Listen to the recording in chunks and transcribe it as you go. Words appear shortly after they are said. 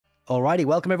Alrighty,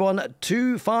 welcome everyone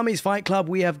to Farmy's Fight Club.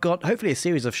 We have got hopefully a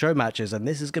series of show matches, and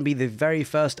this is going to be the very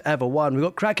first ever one. We've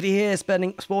got CrackedyHere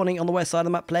spawning on the west side of the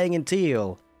map, playing in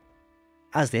teal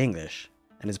as the English,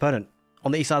 and his opponent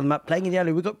on the east side of the map, playing in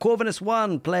yellow. We've got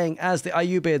Corvinus1 playing as the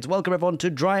Ayubids. Welcome everyone to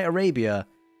Dry Arabia.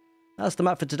 That's the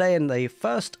map for today, and the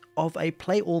first of a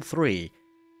play all three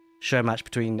show match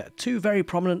between two very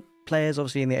prominent players,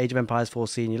 obviously in the Age of Empires 4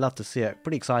 scene. You love to see it.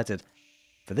 Pretty excited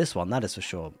for this one, that is for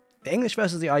sure. The English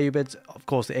versus the Ayubids. Of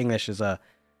course, the English is a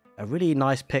really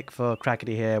nice pick for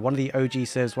CrackedyHere. One of the OG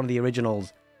civs, one of the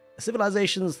originals.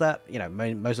 Civilizations that, you know,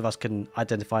 most of us can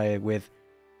identify with.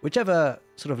 Whichever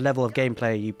sort of level of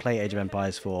gameplay you play Age of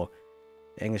Empires for.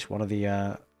 The English, one of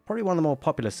the, probably one of the more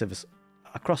popular civs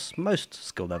across most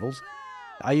skill levels.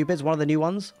 The Ayubids, one of the new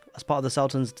ones, as part of the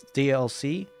Sultan's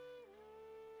DLC.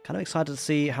 Kind of excited to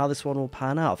see how this one will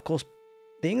pan out. Of course,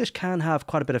 the English can have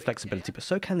quite a bit of flexibility, but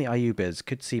so can the Ayubids.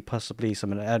 Could see possibly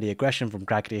some early aggression from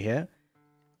CrackedyHere.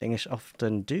 The English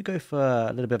often do go for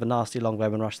a little bit of a nasty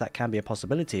longbowman rush. That can be a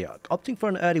possibility. Opting for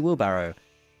an early wheelbarrow,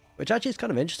 which actually is kind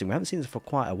of interesting. We haven't seen this for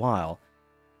quite a while.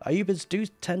 Ayubids do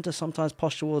tend to sometimes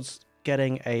push towards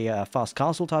getting a fast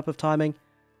castle type of timing.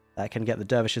 That can get the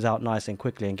dervishes out nice and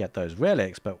quickly and get those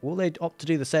relics. But will they opt to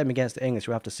do the same against the English?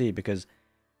 We'll have to see, because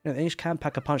you know, the English can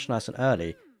pack a punch nice and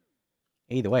early.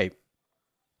 Either way,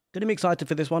 getting me excited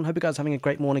for this one. Hope you guys are having a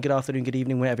great morning, good afternoon, good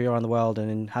evening, wherever you are in the world,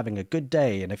 and having a good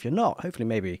day. And if you're not, hopefully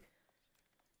maybe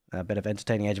a bit of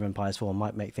entertaining Age of Empires 4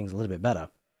 might make things a little bit better.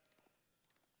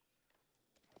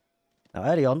 Now,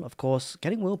 early on, of course,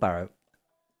 getting wheelbarrow.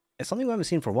 It's something we haven't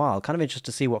seen for a while. Kind of interested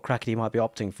to see what Crackedy might be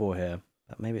opting for here.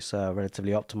 But maybe it's a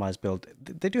relatively optimized build.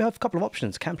 They do have a couple of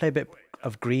options. Can play a bit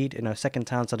of greed. You know, second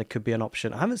town center could be an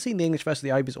option. I haven't seen the English versus the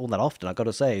Ayubids all that often, I've got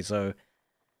to say, so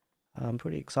I'm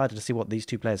pretty excited to see what these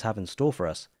two players have in store for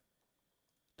us.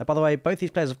 Now, by the way, both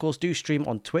these players, of course, do stream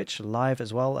on Twitch live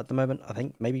as well at the moment. I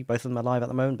think maybe both of them are live at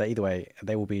the moment, but either way,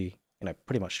 they will be, you know,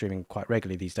 pretty much streaming quite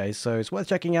regularly these days. So it's worth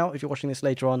checking out if you're watching this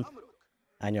later on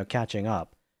and you're catching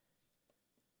up.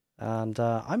 And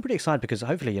I'm pretty excited because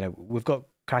hopefully, you know, we've got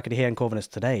CrackedyHere and Corvinus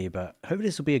today, but hopefully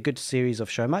this will be a good series of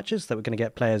show matches that we're going to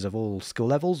get players of all skill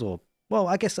levels, or, well,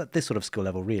 I guess at this sort of skill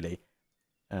level, really.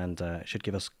 And it should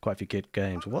give us quite a few good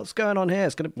games. What's going on here?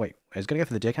 It's going to... Wait, he's going to go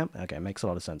for the deer camp? Okay, makes a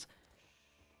lot of sense.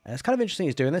 It's kind of interesting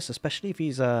he's doing this, especially if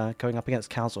he's going up against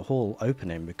Council Hall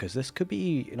opening, because this could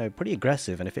be, you know, pretty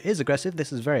aggressive. And if it is aggressive,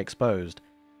 this is very exposed.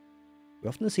 We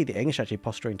often see the English actually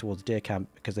posturing towards deer camp,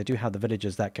 because they do have the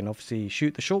villagers that can obviously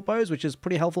shoot the short bows, which is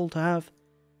pretty helpful to have.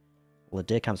 Well, the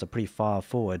deer camps are pretty far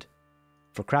forward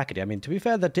for Crackedy. I mean, to be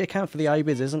fair, the deer camp for the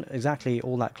Ayubids isn't exactly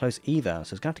all that close either,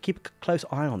 so it's going to have to keep a close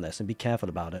eye on this and be careful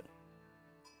about it.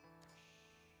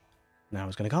 Now, I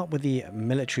was going to go up with the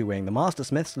military wing. The Master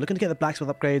Smiths looking to get the blacksmith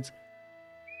upgrades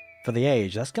for the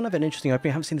age. That's kind of an interesting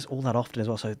opening. I haven't seen this all that often as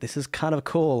well, so this is kind of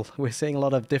cool. We're seeing a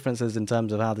lot of differences in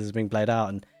terms of how this is being played out,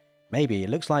 and maybe, it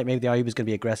looks like maybe the Ayubids is going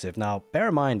to be aggressive. Now, bear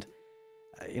in mind,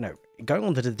 you know, going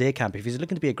on to the deer camp, if he's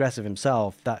looking to be aggressive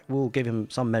himself, that will give him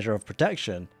some measure of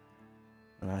protection.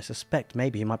 And I suspect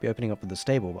maybe he might be opening up with the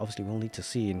stable, but obviously we'll need to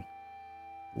see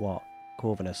what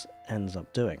Corvinus ends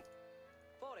up doing.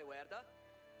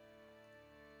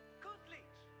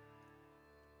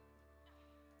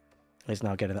 He's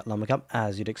now getting that lumber camp,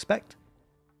 as you'd expect.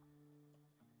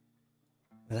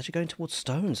 He's actually going towards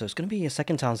stone, so it's going to be a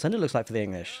second town centre, looks like, for the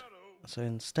English. So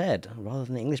instead, rather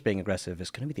than the English being aggressive, it's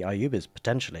going to be the Ayubids,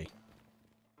 potentially.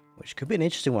 Which could be an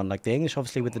interesting one. Like, the English,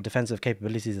 obviously, with the defensive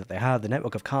capabilities that they have, the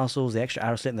network of castles, the extra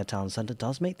arrow slit in the town centre,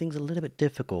 does make things a little bit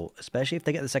difficult. Especially if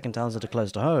they get the second town centre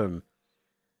close to home.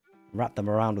 Wrap them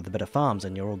around with a bit of farms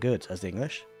and you're all good, as the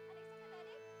English.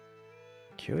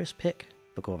 Curious pick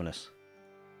for Corvinus.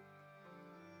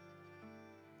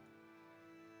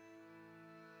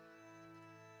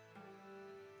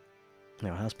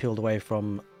 Now, has peeled away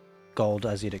from gold,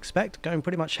 as you'd expect, going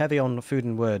pretty much heavy on food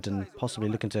and wood, and possibly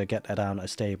looking to get down a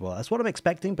stable. That's what I'm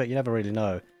expecting, but you never really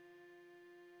know.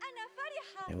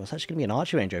 It was actually going to be an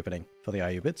archery range opening for the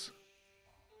Ayubids.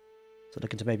 So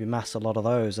looking to maybe mass a lot of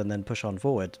those and then push on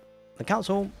forward. The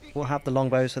Council will have the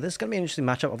longbow, so this is going to be an interesting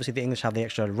matchup. Obviously, the English have the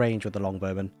extra range with the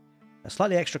longbowmen. A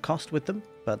slightly extra cost with them,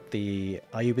 but the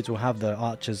Ayubids will have the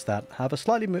archers that have a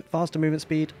slightly faster movement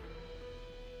speed.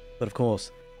 But of course,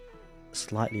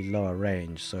 slightly lower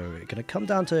range, so it's going to come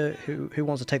down to who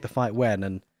wants to take the fight when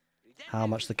and how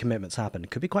much the commitments happen. It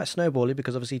could be quite snowbally,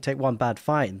 because obviously you take one bad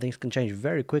fight and things can change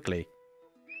very quickly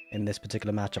in this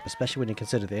particular matchup, especially when you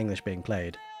consider the English being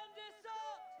played.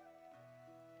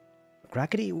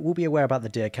 Crackedy will be aware about the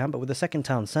deer camp, but with the second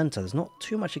town centre, there's not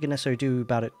too much you can necessarily do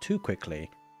about it too quickly.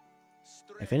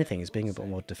 If anything, he's being a bit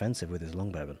more defensive with his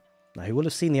longbowman. Now, he will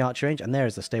have seen the archery range, and there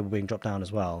is the stable being dropped down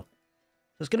as well.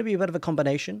 So it's going to be a bit of a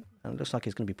combination, and it looks like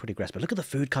it's going to be pretty aggressive. But look at the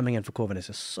food coming in for Corvinus.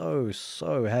 It's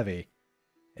so heavy.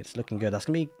 It's looking good. That's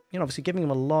going to be, obviously giving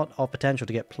him a lot of potential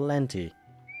to get plenty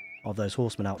of those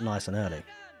horsemen out nice and early.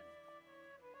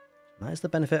 And that is the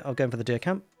benefit of going for the deer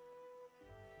camp.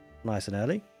 Nice and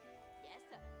early.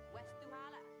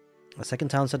 A second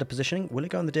town centre positioning. Will it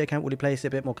go on the deer camp? Will he place it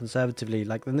a bit more conservatively?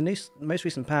 Like in the most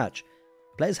recent patch,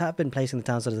 players have been placing the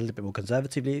town centres a little bit more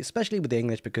conservatively, especially with the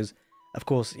English, because, of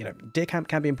course, deer camp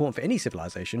can be important for any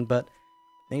civilization, but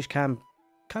the English can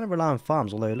kind of rely on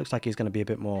farms, although it looks like he's going to be a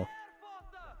bit more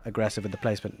aggressive with the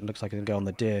placement. It looks like he's going to go on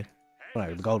the deer, well,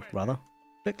 no, the gold, rather. A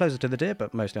bit closer to the deer,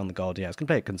 but mostly on the gold. Yeah, it's going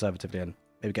to play it conservatively and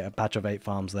maybe get a patch of 8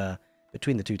 farms there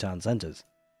between the 2 town centres.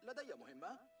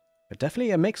 But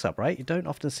definitely a mix-up, right? You don't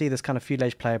often see this kind of feudal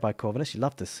age player by Corvinus. You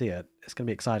love to see it. It's going to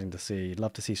be exciting to see. You'd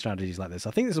love to see strategies like this.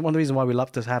 I think this is one of the reasons why we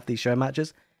love to have these show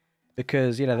matches.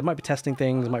 Because, they might be testing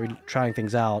things, they might be trying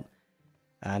things out,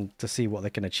 and to see what they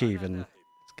can achieve. And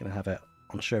it's going to have it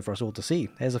on show for us all to see.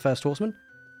 Here's the first horseman.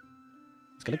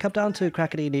 It's going to come down to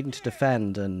Crackedy needing to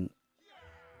defend, and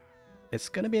it's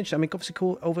going to be interesting. I mean, obviously,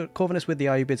 Corvinus with the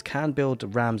Ayubids can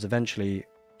build rams eventually,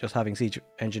 just having siege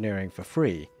engineering for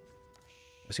free.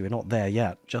 Obviously, we're not there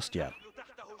yet, just yet.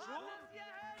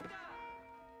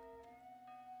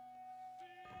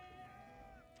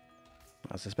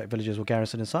 I suspect villagers will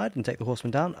garrison inside and take the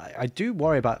horsemen down. I do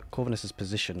worry about Corvinus'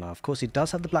 position now. Of course, he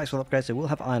does have the blacksmith upgrades, so he will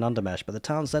have iron undermesh, but the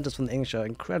town centres from the English are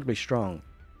incredibly strong.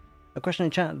 A question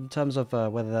in chat in terms of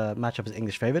whether the matchup is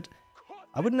English favoured.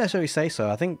 I wouldn't necessarily say so.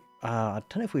 I think, I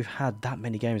don't know if we've had that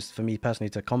many games for me personally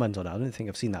to comment on it. I don't think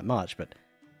I've seen that much, but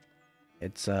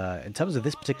it's, in terms of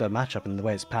this particular matchup and the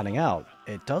way it's panning out,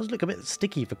 it does look a bit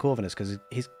sticky for Corvinus, because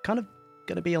he's kind of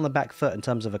going to be on the back foot in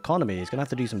terms of economy. He's going to have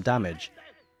to do some damage.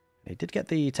 He did get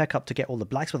the tech up to get all the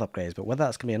blacksmith upgrades, but whether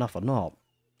that's going to be enough or not,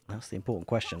 that's the important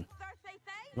question.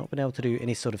 Not been able to do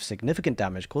any sort of significant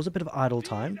damage, cause a bit of idle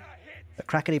time. But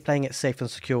Crackedy playing it safe and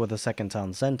secure with the second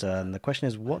town centre, and the question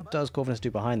is, what does Corvinus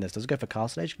do behind this? Does it go for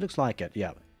Castle Age? Looks like it,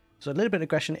 yeah. So a little bit of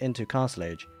aggression into Castle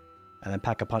Age, and then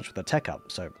pack a punch with the tech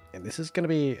up. So this is going to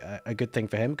be a good thing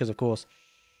for him, because of course,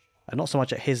 not so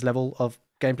much at his level of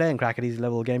gameplay and Crackedy's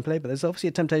level of gameplay, but there's obviously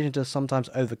a temptation to sometimes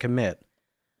overcommit.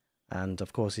 And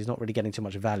of course, he's not really getting too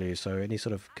much value, so any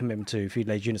sort of commitment to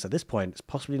feudal age units at this point is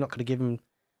possibly not going to give him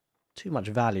too much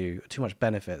value, too much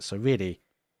benefit. So really,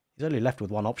 he's only left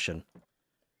with one option.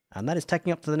 And that is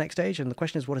taking up to the next stage, and the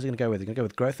question is, what is he going to go with? He's going to go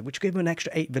with growth, which gives him an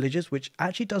extra 8 villages, which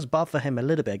actually does buffer him a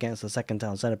little bit against the second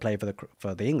town centre play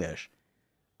for the English.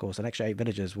 Of course, an extra 8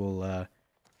 villagers will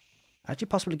actually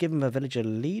possibly give him a villager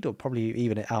lead, or probably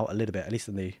even it out a little bit, at least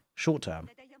in the short term.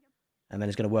 And then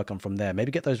he's going to work on from there.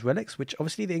 Maybe get those relics, which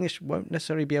obviously the English won't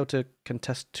necessarily be able to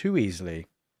contest too easily.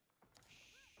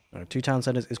 2 town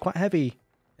centres is quite heavy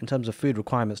in terms of food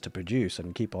requirements to produce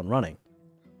and keep on running.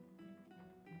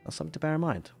 That's something to bear in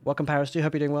mind. Welcome, Paris.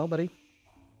 Hope you're doing well, buddy.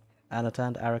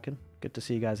 Anatand, Arakan. Good to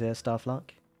see you guys here.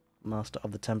 Starflark, Master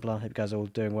of the Templar. Hope you guys are all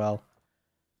doing well.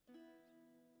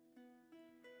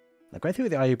 The great thing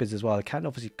with the Ayubids as well, it can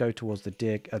obviously go towards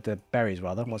the berries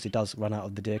rather, once he does run out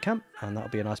of the deer camp, and that'll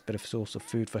be a nice bit of source of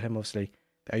food for him. Obviously,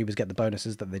 the Ayubids get the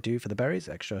bonuses that they do for the berries,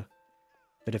 extra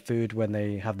bit of food when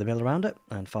they have the mill around it,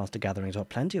 and faster gatherings are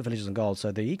plenty of villages and gold.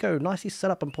 So the eco nicely set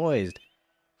up and poised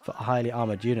for highly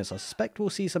armoured units. I suspect we'll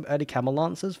see some early camel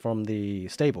lancers from the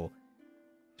stable.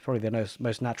 It's probably the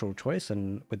most natural choice,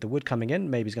 and with the wood coming in,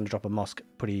 maybe he's going to drop a mosque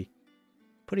pretty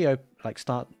like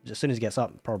start as soon as he gets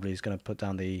up. Probably he's going to put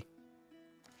down the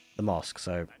mosque.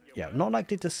 So yeah, not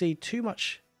likely to see too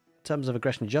much in terms of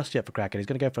aggression just yet for Crackedy. He's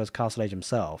going to go for his Castle Age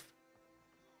himself.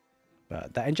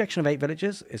 But that injection of 8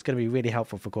 villages is going to be really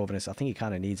helpful for Corvinus. I think he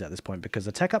kind of needs it at this point, because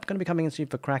the tech up going to be coming in soon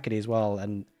for Crackedy as well.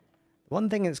 And one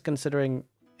thing it's considering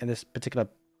in this particular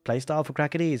playstyle for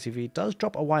Crackedy is if he does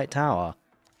drop a white tower,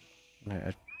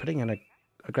 putting an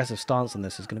aggressive stance on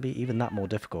this is going to be even that more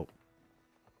difficult.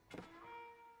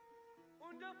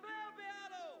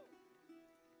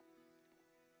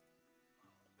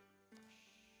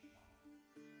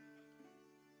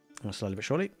 Slowly but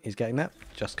surely, he's getting that.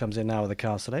 Just comes in now with the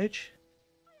Castle Age.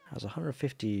 Has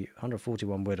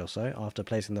 141 wood or so after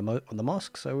placing them on the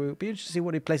mosque. So we'll be interested to see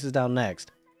what he places down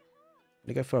next. Will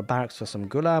he go for a barracks for some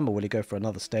Gulam, or will he go for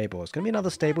another stable? It's going to be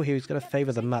another stable here. He's going to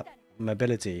favour the map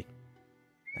mobility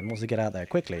and wants to get out there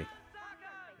quickly.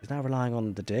 He's now relying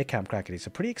on the deer camp Crackedy. So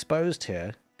pretty exposed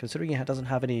here, considering he doesn't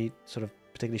have any sort of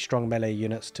particularly strong melee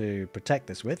units to protect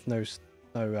this with. No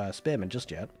spearmen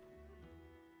just yet.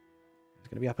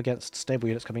 Going to be up against stable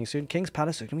units coming soon. King's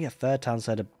Palace is going to be a 3rd town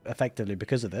centre effectively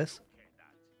because of this.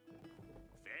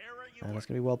 And it's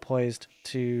going to be well poised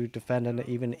to defend and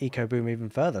even eco-boom even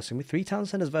further. So with 3 town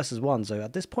centers versus 1. So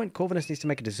at this point, Corvinus needs to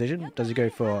make a decision. Does he go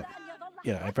for,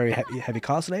 you know, a very heavy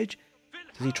castle age?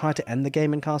 Does he try to end the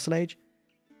game in castle age?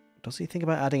 Does he think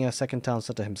about adding a second town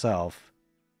center himself?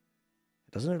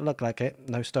 It doesn't look like it.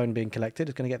 No stone being collected.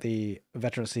 It's going to get the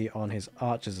veterancy on his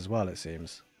archers as well, it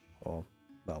seems. Or,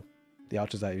 well, the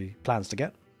archers that he plans to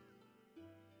get.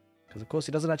 Because, of course,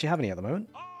 he doesn't actually have any at the moment.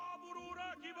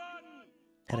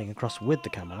 Heading across with the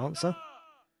camel lancer.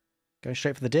 Going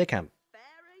straight for the deer camp.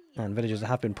 And villagers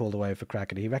have been pulled away for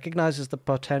Crackedy. He recognises the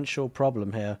potential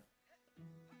problem here.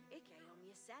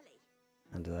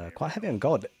 And quite heavy on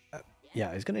gold.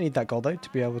 Yeah, he's going to need that gold, though, to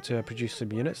be able to produce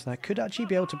some units. And I could actually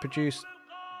be able to produce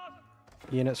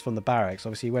units from the barracks.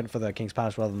 Obviously, he went for the King's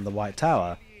Palace rather than the White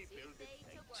Tower.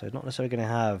 So not necessarily going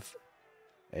to have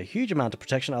a huge amount of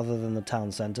protection other than the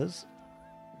town centres.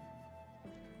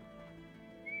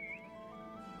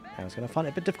 And it's going to find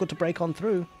it a bit difficult to break on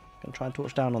through. Going to try and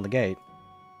torch down on the gate.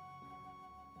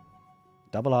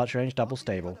 Double archer range, double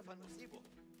stable.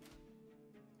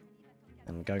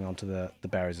 And going on to the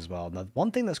berries as well. Now,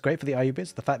 one thing that's great for the Ayubids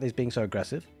is the fact that he's being so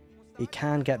aggressive. He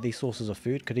can get these sources of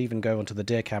food, could even go onto the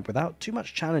deer camp without too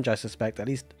much challenge, I suspect, at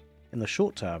least in the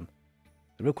short term.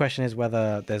 The real question is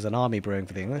whether there's an army brewing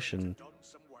for the English, and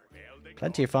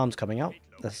plenty of farms coming out.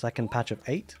 The second patch of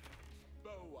 8.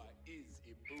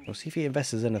 We'll see if he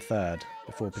invests in a third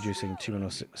before producing 2 more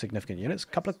significant units. A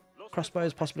couple of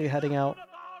crossbows possibly heading out.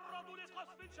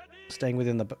 Staying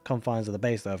within the confines of the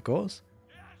base, though, of course.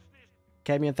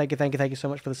 Camion, thank you so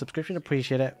much for the subscription.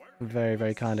 Appreciate it. Very,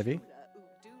 very kind of you.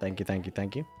 Thank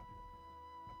you.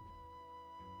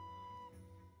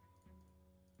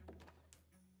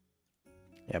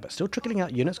 Yeah, but still trickling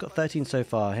out units. Got 13 so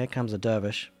far. Here comes a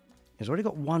dervish. He's already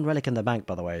got 1 relic in the bank,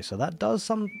 by the way, so that does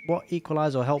somewhat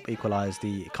equalize or help equalize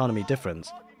the economy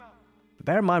difference. But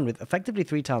bear in mind, with effectively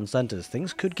 3 town centers,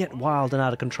 things could get wild and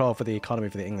out of control for the economy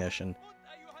for the English, and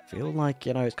I feel like,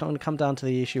 you know, it's going to come down to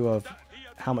the issue of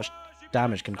how much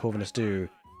damage can Corvinus do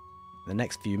in the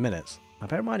next few minutes. Now,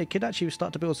 bear in mind, he could actually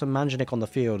start to build some manganic on the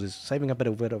field. He's saving a bit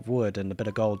of wood and a bit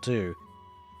of gold too.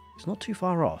 It's not too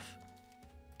far off.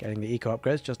 Getting the eco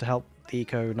upgrades just to help the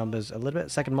eco numbers a little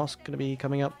bit. Second mosque going to be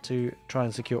coming up to try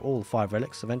and secure all 5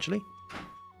 relics eventually.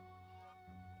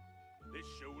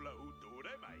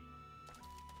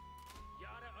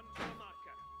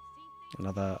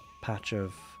 Another patch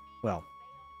of, well,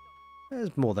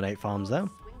 there's more than 8 farms there.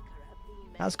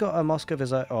 Has got a mosque of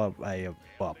his own, or a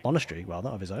monastery rather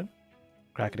of his own.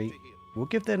 Crackedy will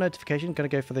give their notification. Going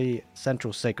to go for the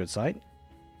central sacred site.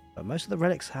 But most of the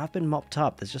relics have been mopped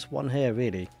up. There's just one here,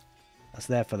 really. That's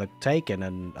there for the taking,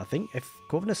 and I think if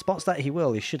Corvinus spots that, he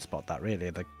will. He should spot that, really.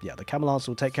 The camel lance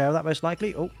will take care of that, most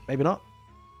likely. Oh, maybe not.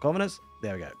 Corvinus,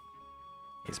 there we go.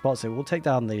 He spots it. We'll take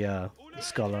down the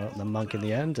scholar, the monk in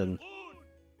the end, and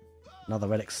another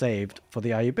relic saved for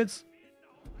the Ayubids.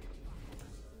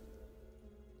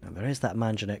 And there is that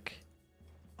manganic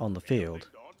on the field.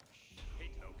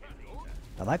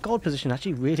 Now that gold position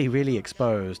actually really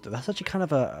exposed. That's actually kind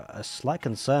of a slight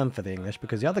concern for the English,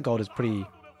 because the other gold is pretty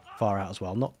far out as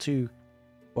well. Not too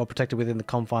well protected within the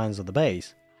confines of the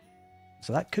base.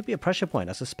 So that could be a pressure point.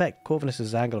 I suspect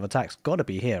Corvinus' angle of attack's got to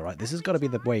be here, right? This has got to be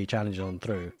the way he challenges on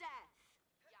through.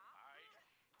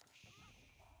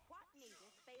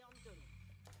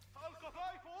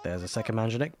 There's a second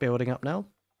manganic building up now.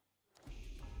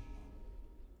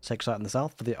 Sacred site in the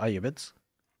south for the Ayubids.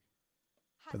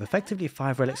 With effectively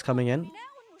 5 relics coming in,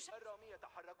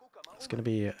 it's going to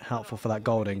be helpful for that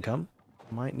gold income.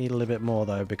 Might need a little bit more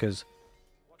though, because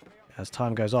as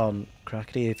time goes on,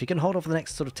 Crackedy, if he can hold on for the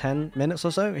next sort of 10 minutes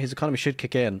or so, his economy should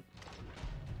kick in.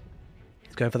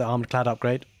 He's going for the armored clad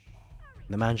upgrade.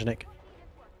 The manganic.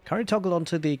 Currently toggled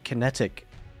onto the kinetic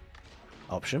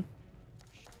option.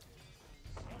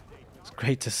 It's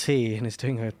great to see, and he's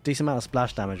doing a decent amount of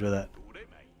splash damage with it.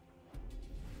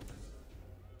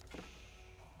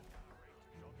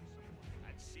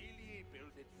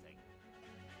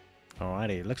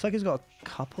 Alrighty, looks like he's got a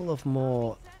couple of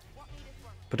more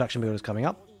production builders coming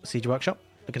up. Siege Workshop,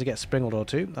 looking to get Springled or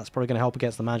 2. That's probably going to help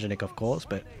against the Manganic, of course,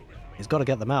 but he's got to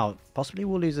get them out. Possibly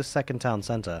will lose a second town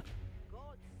centre.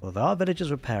 Well, there are villagers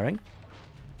repairing.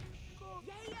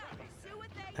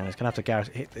 And he's going to have to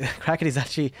garrison. Crackedy's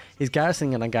actually, he's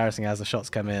garrisoning and ungarrisoning as the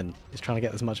shots come in. He's trying to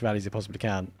get as much value as he possibly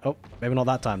can. Oh, maybe not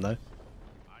that time, though.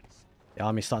 The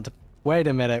army's starting to... Wait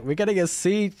a minute, we're getting a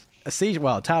siege,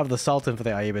 well, Tower of the Sultan for the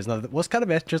Ayubids. Now, what's kind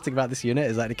of interesting about this unit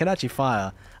is that it can actually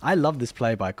fire. I love this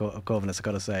play by Corvinus, I've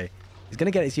got to say. He's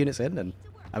going to get his units in, and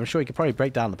I'm sure he could probably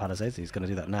break down the palisades. He's going to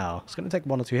do that now. It's going to take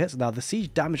 1 or 2 hits. Now, the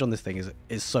siege damage on this thing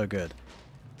is so good.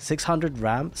 600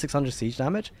 ram, 600 siege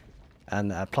damage,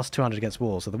 and plus 200 against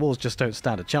walls. So the walls just don't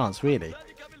stand a chance, really.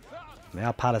 And they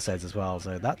are palisades as well,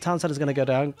 so that town center is going to go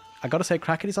down. I got to say,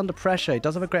 Crackedy's under pressure. He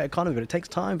does have a great economy, but it takes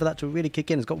time for that to really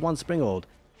kick in. He's got one springald.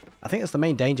 I think that's the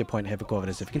main danger point here for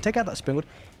Corvinus. If he can take out that springald,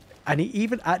 and he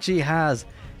even actually has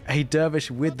a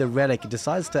dervish with the relic. He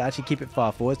decides to actually keep it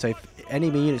far forward, so if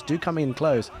enemy units do come in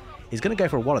close, he's going to go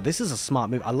for a wallet. This is a smart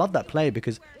move. I love that play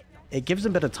because it gives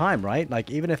him a bit of time, right? Like,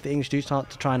 even if the English do start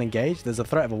to try and engage, there's a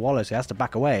threat of a wallet, so he has to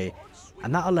back away.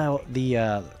 And that'll allow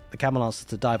the camel lancers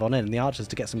to dive on in and the archers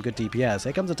to get some good DPS.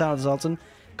 Here comes the Tower of the Sultan.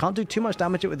 Can't do too much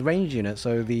damage with ranged units,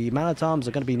 so the man-at-arms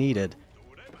are going to be needed.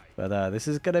 But this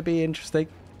is going to be interesting.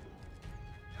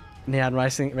 Neon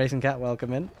Racing Cat,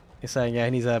 welcome in. He's saying, yeah,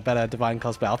 he needs a better Divine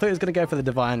cosplay. I thought he was going to go for the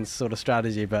Divine sort of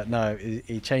strategy, but no,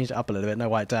 he changed it up a little bit. No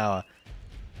White Tower.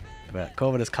 But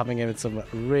Corvin is coming in with some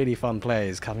really fun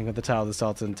plays. Coming with the Tower of the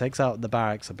Sultan. Takes out the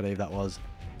barracks, I believe that was.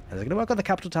 And they're going to work on the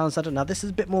capital town center. Now, this is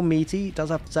a bit more meaty. It does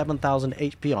have 7,000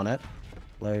 HP on it.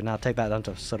 Although, now take that down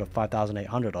to sort of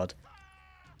 5,800 odd.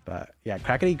 But, yeah,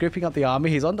 Crackedy gripping up the army.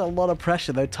 He's under a lot of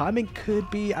pressure, though. Timing could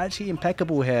be actually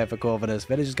impeccable here for Corvinus.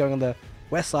 Villagers going on the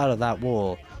west side of that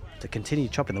wall to continue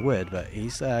chopping the wood. But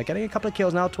he's getting a couple of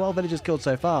kills now. 12 villagers killed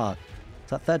so far.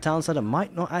 So that third town center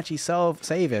might not actually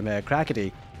save him here.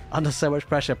 Crackedy under so much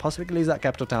pressure. Possibly could lose that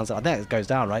capital town center. I think it goes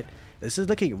down, right? This is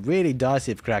looking really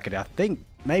dicey for Crackedy. I think,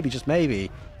 maybe, just maybe,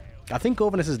 I think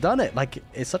Corvinus has done it. Like,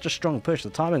 it's such a strong push. The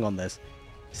timing on this.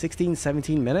 16,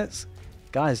 17 minutes.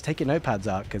 Guys, take your notepads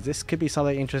out, because this could be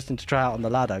something interesting to try out on the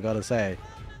ladder, I gotta say.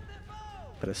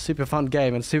 But a super fun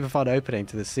game and super fun opening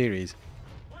to this series.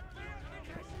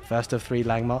 First of 3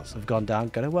 landmarks have gone down.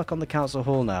 Gonna work on the council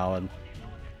hall now, and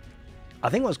I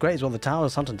think what's great is, well, the Tower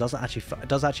of Sultan does actually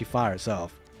fire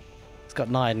itself. It's got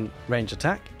 9 range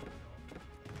attack.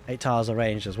 8 towers are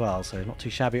ranged as well, so not too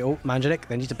shabby. Oh, Manjanik,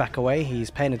 they need to back away. He's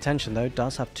paying attention, though.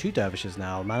 Does have 2 dervishes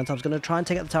now. Manatom's going to try and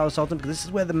take out the Tower of Sultan, because this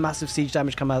is where the massive siege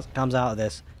damage comes out of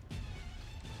this.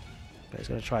 But he's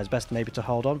going to try his best maybe to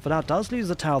hold on. For now, does lose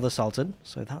the Tower of the Sultan,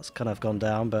 so that's kind of gone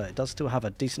down, but it does still have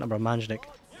a decent number of Manjanik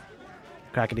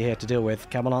Crackedy here to deal with.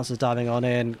 Camel Lancers diving on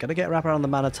in. Going to get wrap around the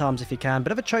Man at Arms if he can.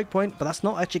 Bit of a choke point, but that's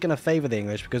not actually going to favour the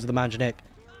English because of the Manjanik.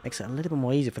 Makes it a little bit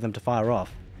more easy for them to fire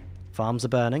off. Farms are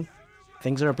burning.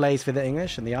 Things are ablaze for the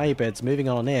English, and the Ayyubids moving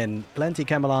on in. Plenty of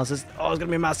Camel Lancers. Oh, it's going to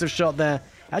be a massive shot there.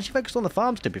 Actually focused on the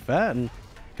farms, to be fair, and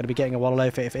going to be getting a Wallow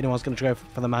if anyone's going to go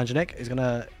for the Manjanik. He's going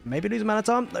to maybe lose a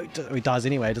Man-at-Arm. No, he dies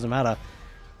anyway, it doesn't matter.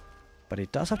 But he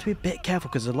does have to be a bit careful,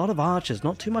 because there's a lot of archers.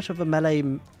 Not too much of a melee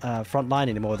front line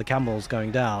anymore with the camels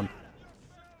going down.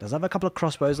 Does have a couple of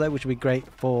crossbows, though, which would be great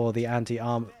for the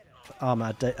anti-armor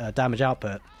damage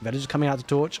output. Villagers coming out to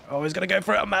torch. Oh, he's going to go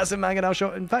for a massive mangonel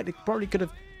shot. In fact, it probably could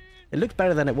have... It looked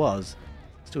better than it was.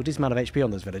 Still a decent amount of HP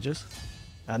on those villagers.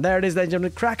 And there it is, ladies and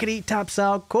gentlemen. Crackedy taps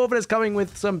out. Corvin is coming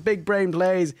with some big brain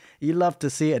plays. You love to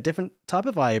see a different type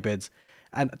of Ayyubids.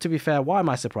 And to be fair, why am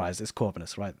I surprised? It's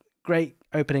Corvinus, right? Great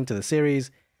opening to the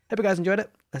series. Hope you guys enjoyed it.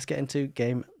 Let's get into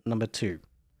game number 2.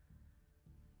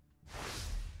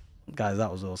 Guys,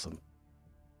 that was awesome.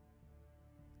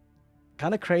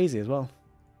 Kind of crazy as well,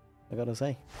 I gotta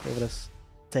say. Corvinus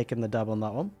taking the dub on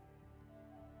that one.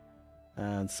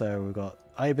 And so we've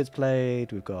got Ayyubids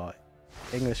played, we've got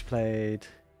English played.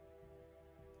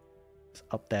 Let's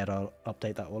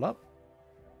update that all up.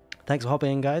 Thanks for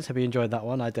hopping in, guys. Hope you enjoyed that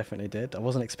one. I definitely did. I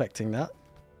wasn't expecting that.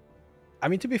 I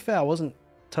mean, to be fair, I wasn't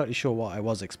totally sure what I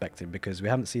was expecting, because we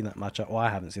haven't seen that matchup, or I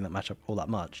haven't seen that matchup all that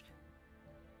much.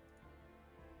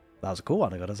 That was a cool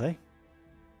one, I gotta say.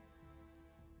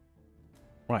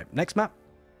 Right, next map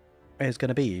is going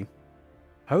to be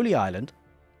Holy Island.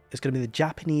 It's going to be the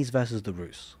Japanese versus the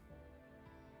Rus.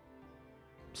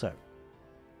 So,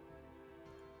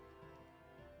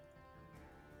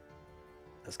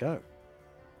 let's go.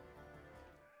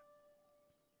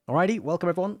 Alrighty, welcome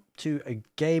everyone to a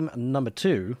game number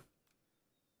 2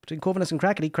 between Corvinus and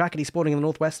Crackedy. Crackedy spawning in the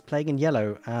northwest, playing in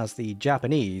yellow as the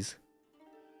Japanese,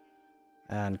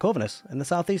 and Corvinus in the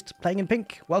southeast, playing in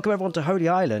pink. Welcome everyone to Holy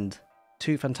Island.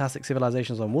 2 fantastic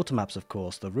civilizations on water maps, of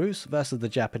course. The Rus versus the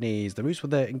Japanese. The Rus with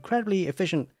their incredibly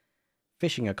efficient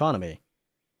fishing economy.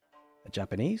 The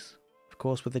Japanese, of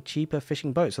course, with the cheaper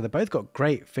fishing boats. So they both got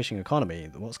great fishing economy.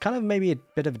 What's kind of maybe a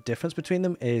bit of a difference between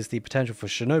them is the potential for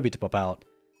Shinobi to pop out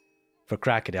for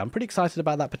Crackedy. I'm pretty excited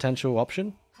about that potential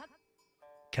option.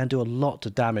 Can do a lot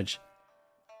to damage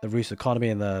the Rus economy,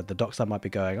 and the docks that might be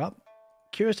going up.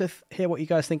 Curious to hear what you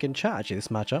guys think in chat, actually, this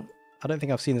matchup. I don't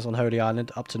think I've seen this on Holy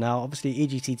Island up to now. Obviously,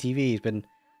 EGT TV has been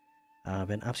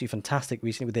absolutely fantastic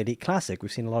recently with the Elite Classic.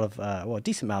 We've seen a lot of, well, a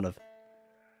decent amount of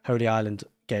Holy Island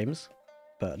games,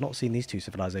 but not seen these 2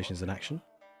 civilizations in action.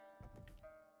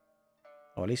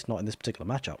 Or at least not in this particular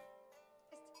matchup.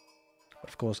 But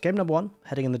of course, game number 1,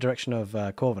 heading in the direction of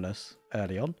Corvinus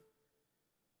early on.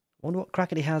 Wonder what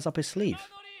Crackedy has up his sleeve.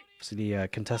 Obviously,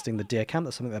 contesting the deer camp.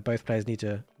 That's something that both players need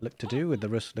to look to do, with the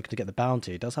Rus looking to get the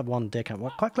bounty. He does have one deer camp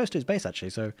quite close to his base, actually,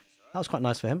 so that was quite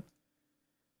nice for him.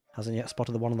 Hasn't yet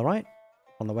spotted the one on the right.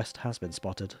 On the west has been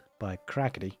spotted by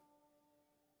Crackedy.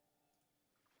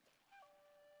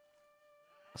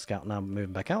 Scout now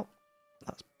moving back out.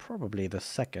 That's probably the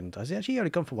second. Has he actually only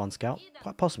gone for one scout?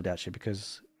 Quite possibly, actually,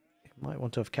 because he might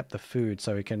want to have kept the food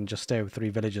so he can just stay with 3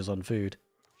 villagers on food.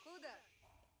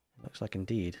 Looks like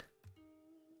indeed.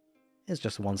 Here's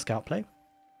just one scout play.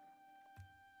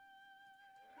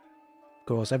 Of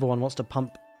course, everyone wants to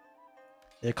pump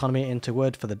the economy into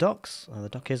wood for the docks. The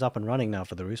dock is up and running now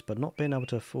for the Rus, but not being able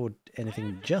to afford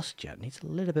anything just yet. Needs a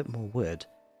little bit more wood.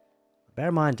 Bear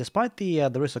in mind, despite the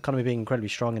Rus economy being incredibly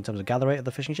strong in terms of gather rate of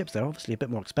the fishing ships, they're obviously a bit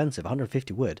more expensive,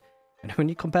 150 wood. And when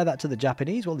you compare that to the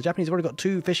Japanese, well, the Japanese have already got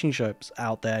 2 fishing ships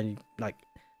out there, and like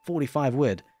 45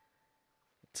 wood.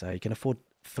 So you can afford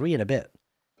 3 and a bit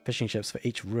fishing ships for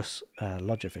each Rus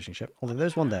lodger fishing ship. Although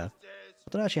there's one there. I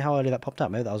don't know actually how early that popped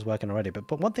up. Maybe that was working already. But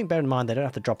one thing bear in mind, they don't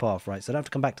have to drop off, right? So they don't have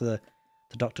to come back to the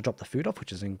dock to drop the food off,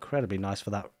 which is incredibly nice for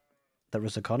that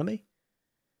Rus economy.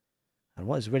 And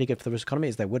what is really good for the Rus economy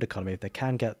is their wood economy. If they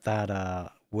can get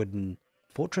that wooden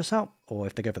fortress out, or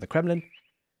if they go for the Kremlin,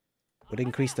 would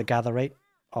increase the gather rate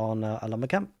on a lumber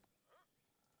camp.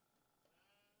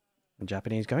 The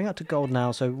Japanese going out to gold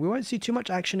now, so we won't see too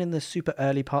much action in the super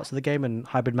early parts of the game, and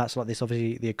hybrid maps like this,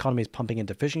 obviously the economy is pumping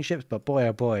into fishing ships, but boy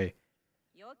oh boy,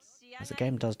 as the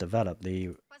game does develop,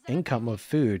 the income of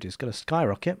food is going to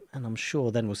skyrocket, and I'm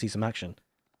sure then we'll see some action.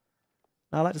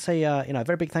 Now, I'd like to say, a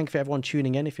very big thank you for everyone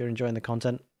tuning in if you're enjoying the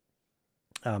content.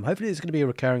 Hopefully there's going to be a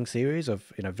recurring series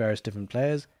of, various different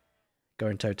players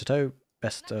going toe-to-toe,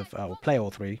 best of, we'll play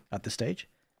all 3 at this stage.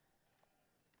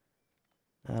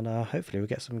 And hopefully we'll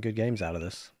get some good games out of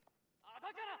this.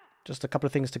 Just a couple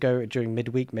of things to go during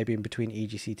midweek, maybe in between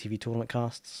EGC TV tournament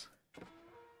casts.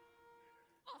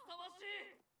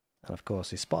 And of course,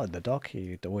 he spotted the dock.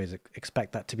 You'd always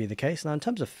expect that to be the case. Now, in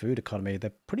terms of food economy,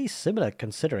 they're pretty similar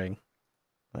considering.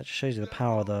 That just shows you the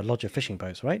power of the lodger fishing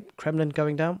boats, right? Kremlin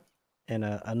going down in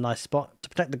a nice spot to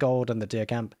protect the gold and the deer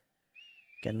camp.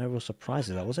 Getting no real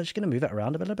surprises. I was actually going to move it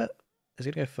around a little bit. Is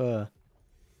he going to go for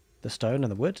the stone and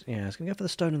the wood? Yeah, it's going to go for the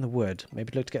stone and the wood.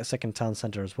 Maybe look to get a second town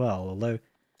centre as well. Although,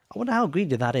 I wonder how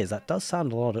greedy that is. That does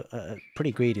sound a lot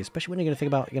pretty greedy, especially when you're going to think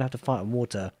about you're going to have to fight on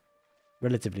water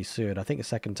relatively soon. I think a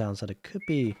second town centre could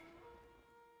be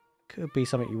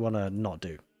something you want to not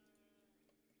do.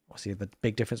 Obviously, the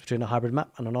big difference between a hybrid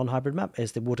map and a non-hybrid map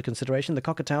is the water consideration. The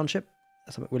Cocker Township,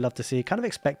 that's something we'd love to see. Kind of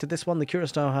expected this one. The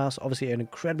Curacao House, obviously an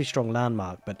incredibly strong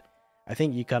landmark, but I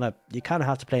think you kind of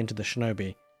have to play into the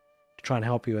shinobi to try and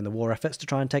help you in the war efforts to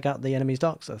try and take out the enemy's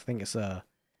docks. I think it's a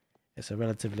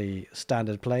relatively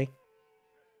standard play.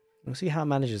 We'll see how it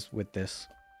manages with this,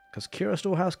 because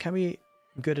Curacao House can be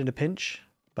good in a pinch,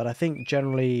 but I think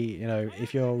generally,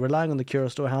 if you're relying on the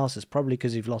Curacao House, it's probably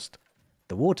because you've lost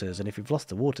the waters, and if you've lost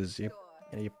the waters, you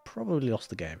probably lost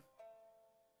the game.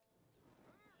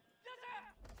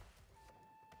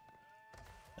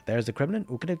 There's the Kremlin.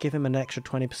 We're going to give him an extra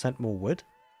 20% more wood,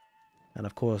 and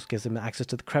of course gives him access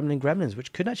to the Kremlin Gremlins,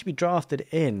 which could actually be drafted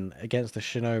in against the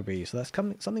shinobi. So that's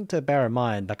something to bear in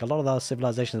mind. Like, a lot of those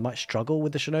civilizations might struggle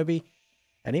with the shinobi,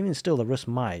 and even still the Rus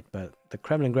might, but the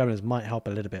Kremlin Gremlins might help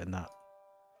a little bit in that.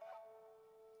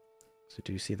 So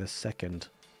do you see the second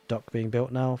dock being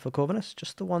built now for Corvinus?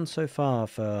 Just the one so far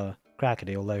for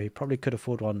Crackedy, although he probably could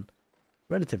afford one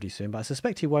relatively soon, but I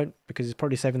suspect he won't, because he's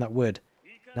probably saving that wood.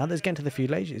 Now that he's getting to the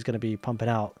fuel age, he's going to be pumping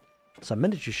out some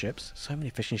miniature ships. So many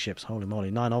fishing ships, holy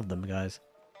moly, 9 of them, guys.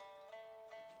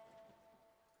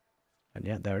 And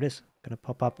yeah, there it is. Going to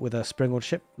pop up with a springald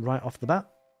ship right off the bat.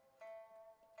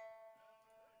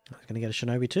 He's going to get a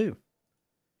shinobi too.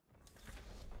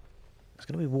 He's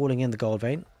going to be walling in the gold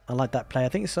vein. I like that play. I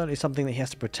think it's certainly something that he has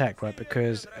to protect, right?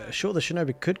 Because sure, the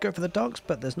shinobi could go for the dogs,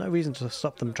 but there's no reason to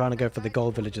stop them trying to go for the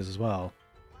gold villages as well.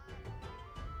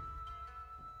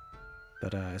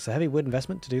 But it's a heavy wood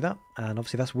investment to do that, and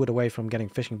obviously that's wood away from getting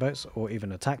fishing boats or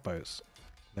even attack boats.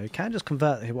 Though he can just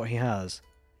convert what he has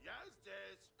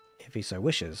if he so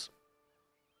wishes.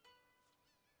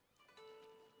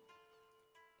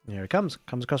 Here he comes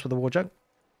across with a war jug.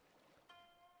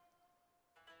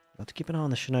 Have to keep an eye on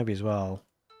the shinobi as well.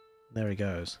 There he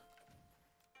goes.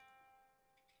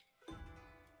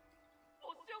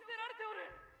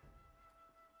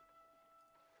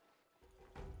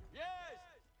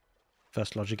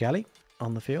 First lodger galley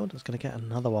on the field. It's going to get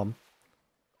another one.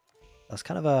 That's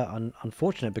kind of a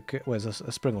unfortunate because well, there's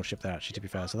a Springle ship there actually, to be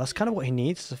fair. So that's kind of what he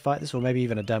needs to fight this, or maybe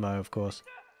even a demo, of course.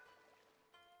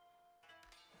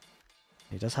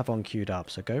 He does have one queued up,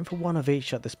 so going for one of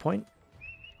each at this point.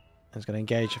 He's going to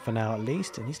engage for now at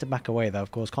least. He needs to back away though,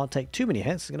 of course. Can't take too many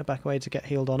hits. He's going to back away to get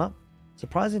healed on up.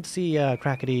 Surprising to see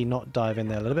Crackedy not dive in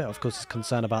there a little bit. Of course, he's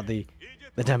concerned about the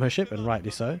demo ship, and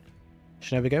rightly so.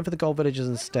 Shinobi going for the gold villagers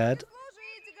instead.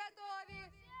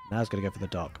 Now he's going to go for the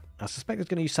dock. I suspect he's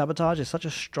going to use sabotage. It's such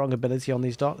a strong ability on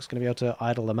these docks. Going to be able to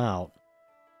idle them out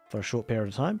for a short period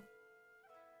of time.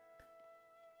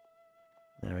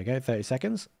 There we go, 30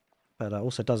 seconds. But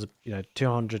also does,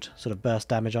 200 sort of burst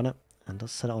damage on it. And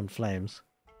does set it on flames.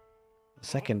 The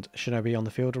second Shinobi on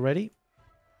the field already.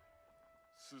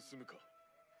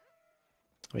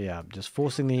 But yeah, just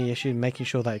forcing the issue, making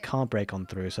sure that it can't break on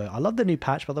through. So I love the new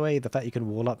patch, by the way. The fact you can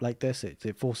wall up like this,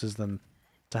 it forces them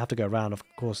to have to go around. Of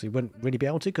course, he wouldn't really be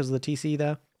able to because of the TC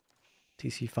there.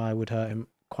 TC fire would hurt him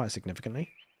quite significantly.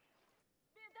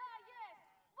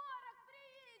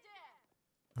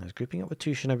 He's grouping up with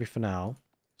two Shinobi for now.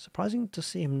 Surprising to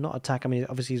see him not attack. I mean,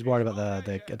 obviously he's worried about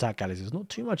the attack galleys. There's not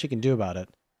too much he can do about it.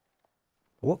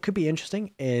 What could be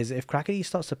interesting is if Crackedy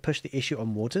starts to push the issue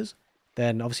on waters,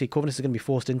 then obviously Corvinus is going to be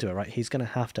forced into it, right? He's going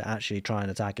to have to actually try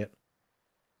and attack it.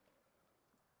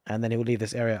 And then he will leave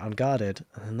this area unguarded.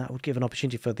 And that would give an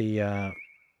opportunity for the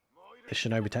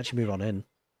Shinobi to actually move on in.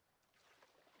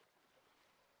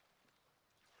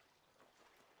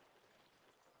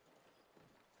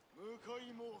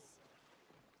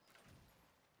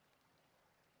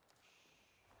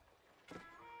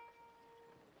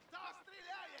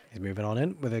 He's moving on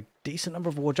in with a decent number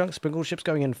of war junks. Springle ships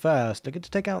going in first. Looking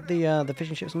to take out the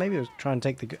fishing ships. Maybe it was try and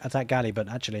take the attack galley, but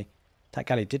actually attack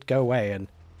galley did go away. And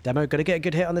Demo going to get a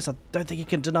good hit on this. I don't think he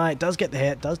can deny it. Does get the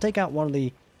hit. Does take out one of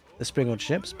the Springled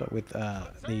ships, but with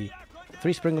the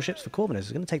 3 Springle ships for Corvinus,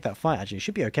 he's going to take that fight. Actually, he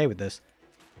should be okay with this.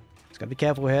 He's got to be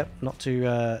careful here not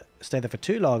to stay there for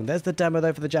too long. There's the Demo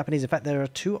though for the Japanese. In fact, there are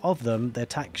 2 of them. The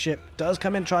attack ship does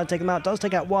come in, try and take them out. Does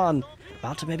take out one.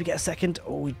 About to maybe get a second.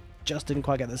 Oh, he just didn't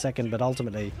quite get the second, but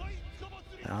ultimately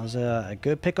that was a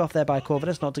good pick off there by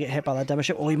Corvinus not to get hit by that Demo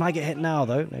ship. Oh, he might get hit now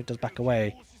though. No, he does back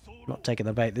away. Not taking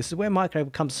the bait. This is where micro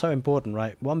becomes so important,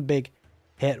 right? One big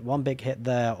hit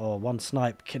there, or one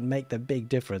snipe can make the big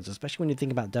difference, especially when you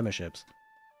think about Demo ships.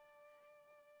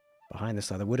 Behind this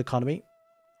though, the wood economy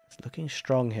is looking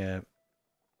strong here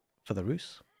for the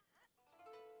Rus.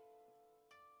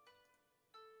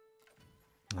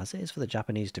 As it is for the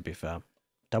Japanese, to be fair.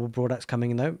 Double broad axe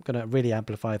coming in though, going to really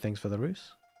amplify things for the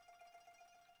Rus.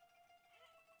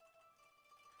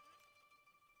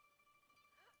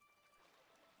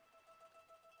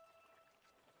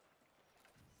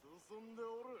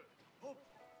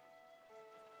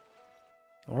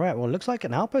 Alright, well, it looks like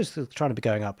an outpost is trying to be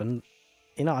going up, and,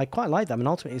 I quite like that. I mean,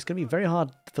 ultimately, it's going to be very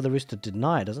hard for the Rus to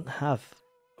deny. It doesn't have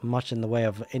much in the way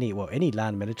of any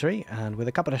land military, and with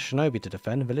a couple of Shinobi to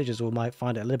defend, villagers might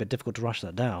find it a little bit difficult to rush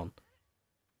that down.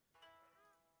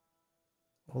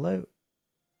 Although,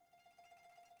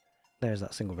 there's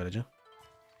that single villager.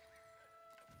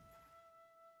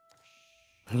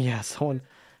 Yeah, someone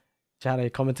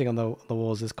commenting on the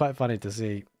walls is quite funny to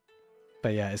see.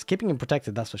 But yeah, it's keeping him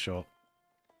protected, that's for sure.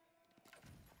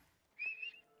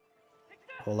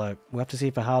 Although, we'll have to see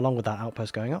for how long with that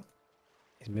outpost going up.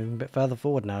 He's moving a bit further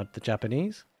forward now, the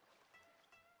Japanese.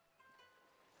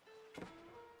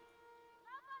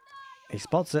 He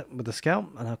spots it with the scout,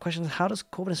 and our question is, how does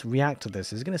Corvinus react to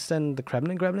this? Is he going to send the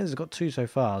Kremlin Gremlins? He's got 2 so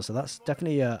far, so that's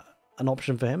definitely an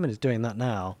option for him, and he's doing that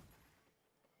now.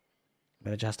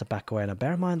 Villager has to back away. Now,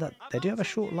 bear in mind that they do have a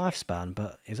short lifespan,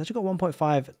 but he's actually got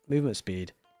 1.5 movement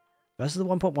speed. Versus the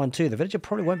 1.12, the villager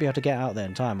probably won't be able to get out there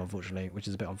in time, unfortunately, which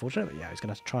is a bit unfortunate, but yeah, he's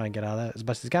going to have to try and get out there as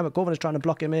best as he can, but Corvinus is trying to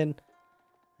block him in.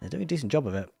 They're doing a decent job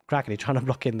of it. Crackedy trying to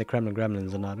block in the Kremlin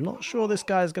Gremlins, and I'm not sure this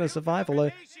guy is going to survive,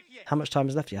 although how much time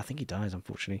is left? Yeah, I think he dies,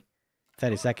 unfortunately.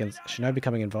 30 seconds. Shinobi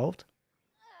becoming involved.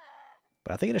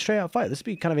 But I think in a straight-out fight, this would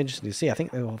be kind of interesting to see. I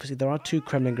think, obviously, there are 2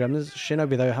 Kremlin Gremlins.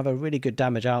 Shinobi, though, have a really good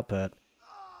damage output.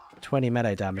 20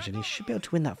 melee damage, and he should be able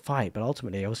to win that fight, but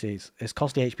ultimately, obviously, it's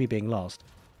costly HP being lost.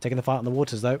 Taking the fight on the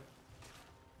waters, though.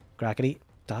 Crackedy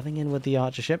diving in with the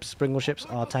archer ships. Springle ships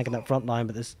are tanking that front line,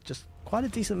 but there's just quite a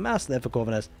decent mass there for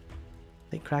Corvinus.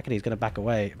 I think Crackedy's going to back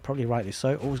away, probably rightly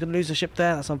so. Oh, he's going to lose a ship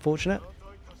there. That's unfortunate.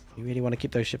 You really want to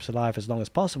keep those ships alive as long as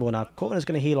possible. Now, Corvinus is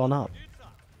going to heal on up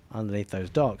underneath those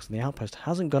docks, and the outpost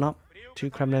hasn't gone up. 2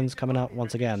 Kremlins coming out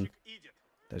once again.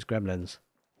 Those gremlins.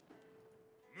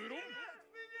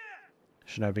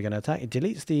 Shinobi going to attack. He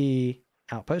deletes the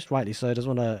outpost, rightly so.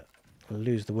 Doesn't want to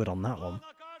lose the wood on that one.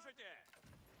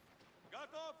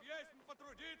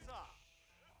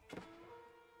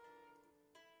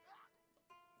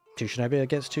 2 Shinobi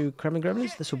against 2 Kremlin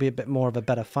Gremlins. This will be a bit more of a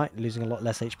better fight, losing a lot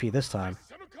less HP this time.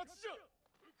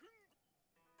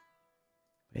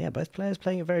 But yeah, both players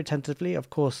playing it very tentatively.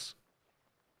 Of course,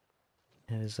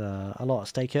 there's a lot at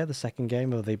stake here. The second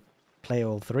game, will they play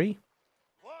all 3?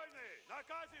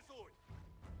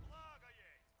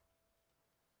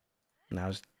 Now,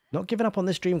 he's not giving up on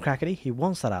this dream, Crackedy. He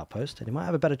wants that outpost, and he might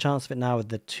have a better chance of it now with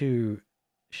the 2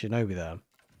 Shinobi there.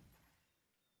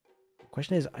 The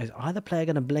question is either player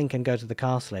going to blink and go to the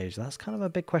castle age? That's kind of a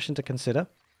big question to consider.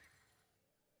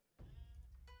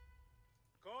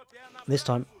 This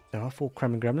time, there are 4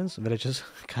 Kremlin Gremlins. Villagers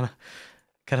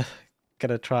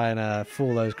gonna try and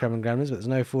fool those Kremlin Gremlins, but there's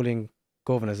no fooling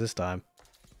Corvinus this time.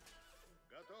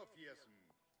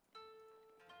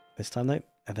 This time, though,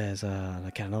 there's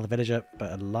again another villager,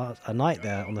 but a knight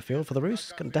there on the field for the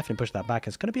roost. Gonna definitely push that back.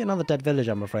 It's gonna be another dead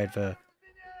villager, I'm afraid, for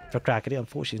Crackedy.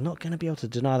 Unfortunately, he's not gonna be able to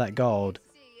deny that gold.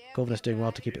 Corvinus doing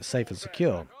well to keep it safe and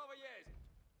secure.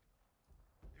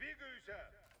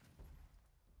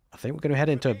 I think we're going to head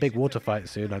into a big water fight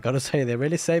soon. I've got to say, they're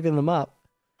really saving them up.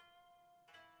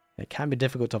 It can be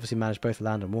difficult to obviously manage both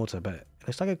land and water, but it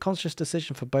looks like a conscious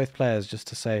decision for both players just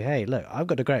to say, hey, look, I've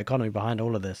got a great economy behind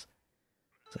all of this.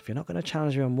 So if you're not going to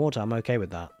challenge me on water, I'm okay with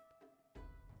that.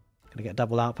 Going to get a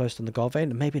double outpost on the gold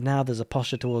vein. And maybe now there's a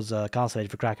posture towards castle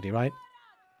age for Crackedy, right?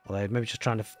 Although maybe just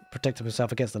trying to protect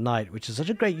himself against the knight, which is such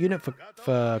a great unit for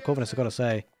Corvinus, I've got to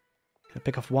say. Going to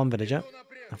pick off 1 villager.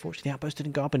 Unfortunately, the outpost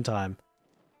didn't go up in time.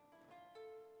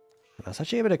 That's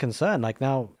actually a bit of concern. Like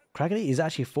now, Crackedy is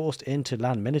actually forced into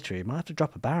land military. He might have to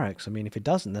drop a barracks. I mean, if he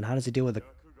doesn't, then how does he deal with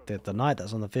the knight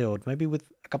that's on the field? Maybe with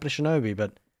a couple of shinobi,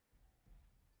 but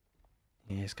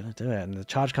yeah, he's going to do it. And the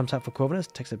charge comes out for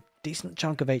Corvinus. Takes a decent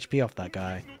chunk of HP off that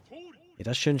guy. He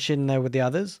does Shin there with the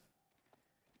others.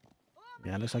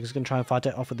 Yeah, looks like he's going to try and fight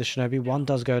it off with the shinobi. 1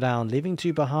 does go down, leaving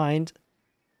 2 behind.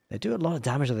 They do a lot of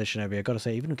damage to the shinobi, I've got to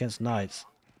say, even against knights.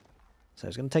 So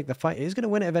he's going to take the fight. He's going to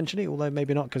win it eventually, although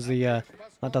maybe not because the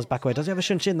that does back away. Does he have a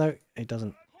Shin though? He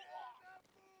doesn't.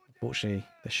 Unfortunately,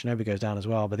 the shinobi goes down as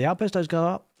well. But the outpost does go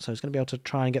up, so he's going to be able to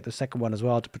try and get the second one as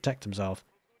well to protect himself.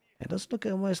 It does look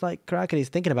almost like Crackedy's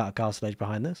thinking about a castle age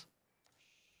behind this.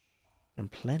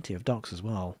 And plenty of docks as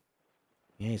well.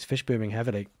 Yeah, he's fish booming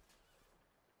heavily.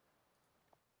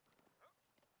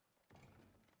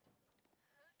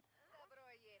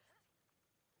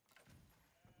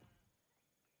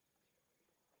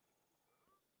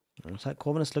 Looks like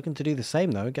Corvinus looking to do the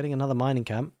same though, getting another mining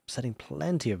camp, setting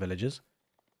plenty of villagers.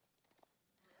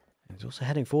 And he's also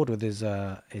heading forward with his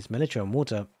military on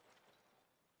water.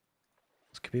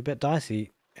 This could be a bit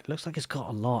dicey. It looks like he's got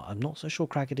a lot. I'm not so sure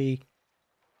Crackedy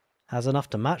has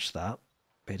enough to match that,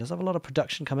 but he does have a lot of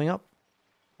production coming up.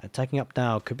 And taking up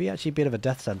now could be actually a bit of a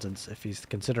death sentence if he's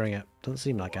considering it. Doesn't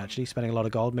seem like actually. Spending a lot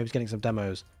of gold, maybe he's getting some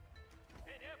demos.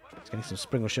 He's getting some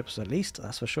Springle ships at least,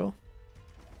 that's for sure.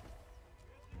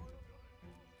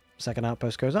 Second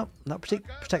outpost goes up. That'll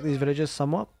protect these villagers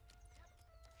somewhat.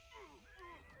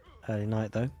 Early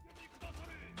night though.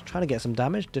 Trying to get some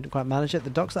damage. Didn't quite manage it. The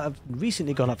docks that have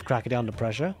recently gone up for Crackedy under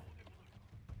pressure.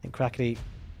 I think Crackedy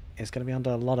is going to be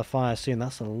under a lot of fire soon.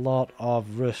 That's a lot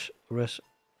of Rush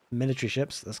military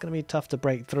ships. That's going to be tough to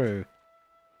break through.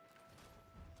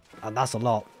 And that's a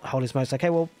lot. Holy smokes. Okay,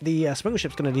 well, the Springle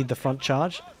ship's going to lead the front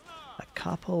charge. A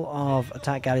couple of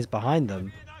attack galleys behind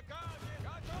them.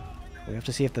 We have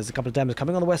to see if there's a couple of demos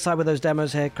coming on the west side with those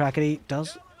demos here. Crackedy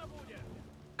does.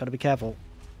 Got to be careful.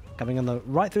 Coming on the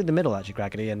right through the middle, actually,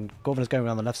 Crackedy, and Corvinus going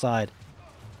around the left side.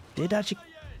 Did actually.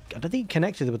 I don't think he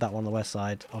connected with that one on the west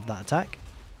side of that attack.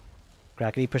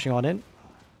 Crackedy pushing on in.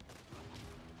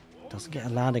 Doesn't get a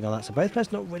landing on that. So both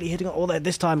players not really hitting on. Although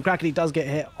this time Crackedy does get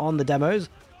hit on the demos.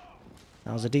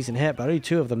 That was a decent hit, but only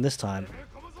 2 of them this time.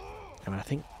 I mean,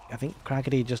 I think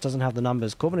Crackedy just doesn't have the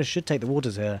numbers. Corvinus should take the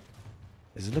waters here.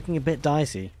 This is looking a bit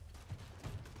dicey.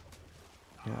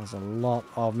 Yeah, there's a lot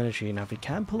of military. Now, if he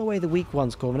can pull away the weak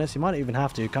ones, Corvinus, he might even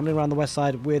have to. Coming around the west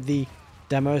side with the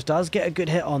demos. Does get a good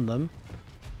hit on them.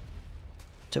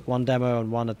 Took 1 demo and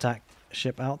 1 attack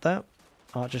ship out there.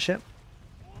 Archer ship.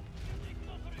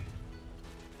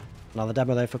 Another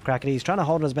demo though for Crackedy. He's trying to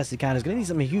hold on as best he can. He's going to need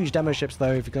some huge demo ships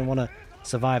though if he's going to want to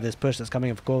survive this push that's coming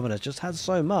in for Corvinus. Just has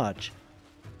so much.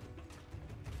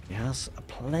 He has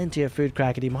plenty of food,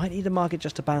 Crackedy. Might need a market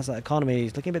just to balance that economy.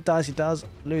 He's looking a bit dicey. Does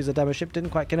lose the demo ship. Didn't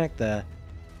quite connect there.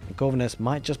 And Corvinus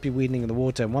might just be weeding in the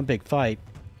water in one big fight.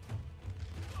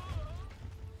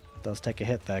 Does take a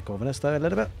hit there, Corvinus, though, a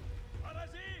little bit.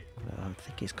 I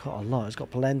think he's got a lot. He's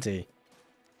got plenty.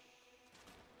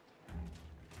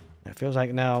 It feels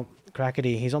like now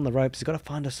Crackedy, he's on the ropes. He's got to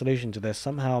find a solution to this.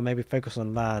 Somehow maybe focus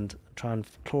on land. Try and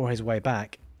claw his way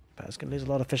back. But it's going to lose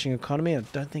a lot of fishing economy. I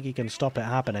don't think he can stop it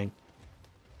happening.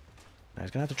 Now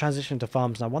he's going to have to transition to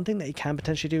farms. Now, one thing that he can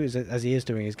potentially do is, as he is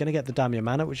doing, he's going to get the daimyo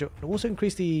mana, which will also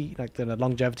increase the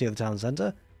longevity of the town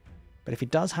center. But if he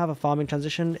does have a farming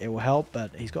transition, it will help.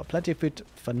 But he's got plenty of food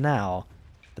for now.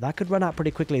 But that could run out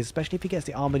pretty quickly, especially if he gets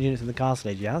the armored units in the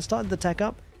castle age. He has started the tech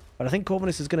up, but I think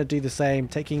Corvinus is going to do the same,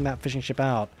 taking that fishing ship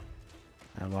out.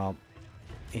 And, well,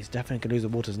 he's definitely going to lose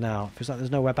the waters now. Feels like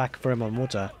there's nowhere back for him on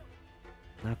water.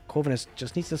 Now, Corvinus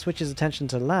just needs to switch his attention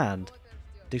to land.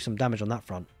 Do some damage on that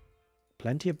front.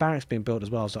 Plenty of barracks being built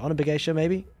as well. So, on a Begatia,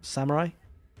 maybe? Samurai?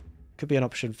 Could be an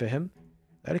option for him.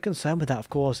 The only concern with that, of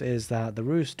course, is that the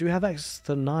Rus do have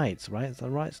extra knights, right? So,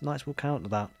 knights will counter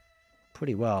that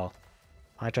pretty well.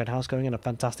 High Trade House going in a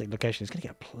fantastic location. He's going to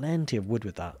get plenty of wood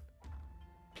with that.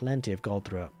 Plenty of gold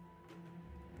through it.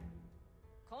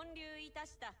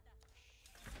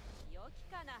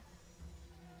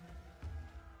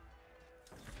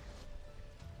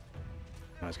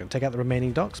 Now he's going to take out the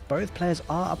remaining docks. Both players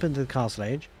are up into the castle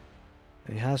age.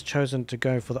 He has chosen to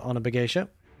go for the Honor Begatia.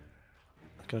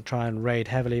 He's going to try and raid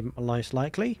heavily, most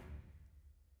likely.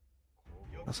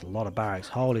 That's a lot of barracks.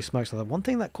 Holy smokes. The one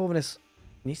thing that Corvinus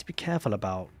needs to be careful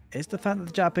about is the fact that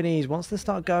the Japanese, once they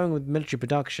start going with military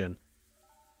production,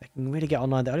 they can really get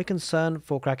online. The only concern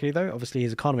for Crackedy, though, obviously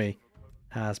his economy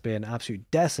has been absolutely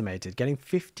decimated. Getting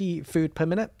 50 food per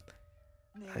minute.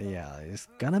 Yeah, it's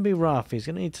going to be rough. He's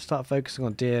going to need to start focusing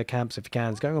on deer camps if he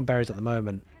can. He's going on berries at the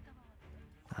moment.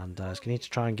 And he's going to need to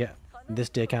try and get this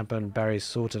deer camp and berries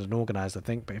sorted and organized, I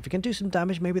think. But if he can do some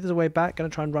damage, maybe there's a way back. Going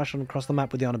to try and rush on across the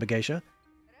map with the Honor Begatia.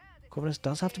 Corvinus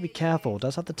does have to be careful,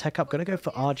 does have the tech up. Going to go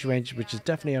for archery range, which is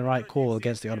definitely a right call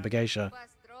against the Honor Begatia.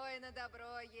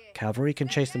 Cavalry can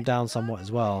chase them down somewhat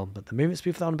as well, but the movement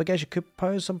speed for the Honor Begatia could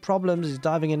pose some problems. He's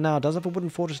diving in now, does have a wooden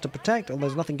fortress to protect, although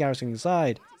there's nothing garrisoning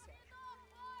inside.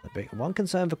 The big one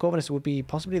concern for Corvinus would be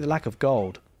possibly the lack of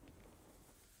gold.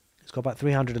 He's got about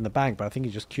 300 in the bank, but I think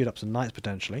he just queued up some knights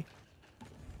potentially.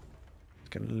 He's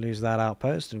going to lose that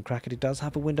outpost, and Crackedy does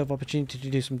have a window of opportunity to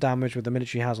do some damage with the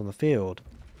military he has on the field.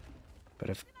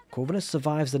 But if Corvinus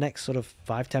survives the next sort of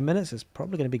 5-10 minutes, it's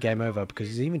probably going to be game over because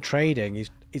he's even trading.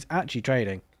 He's actually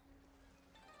trading.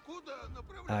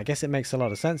 I guess it makes a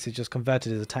lot of sense. He's just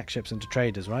converted his attack ships into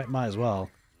traders, right? Might as well.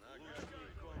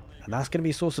 And that's going to be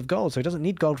a source of gold, so he doesn't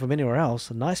need gold from anywhere else.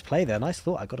 A nice play there. Nice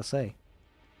thought, I've got to say.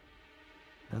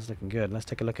 That's looking good. Let's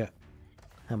take a look at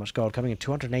how much gold coming in.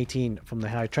 218 from the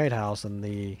High Trade House, and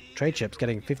the trade ships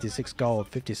getting 56 gold,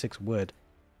 56 wood.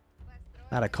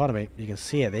 That economy, you can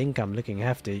see it, the income looking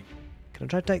hefty. Going to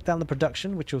try to take down the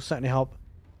production, which will certainly help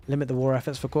limit the war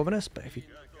efforts for Corvinus. But if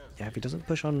he doesn't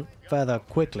push on further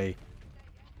quickly,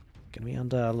 going to be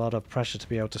under a lot of pressure to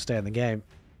be able to stay in the game.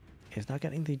 He's now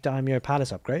getting the Daimyo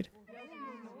Palace upgrade.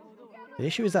 The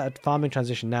issue is that a farming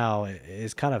transition now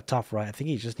is kind of tough, right? I think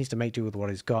he just needs to make do with what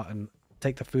he's got and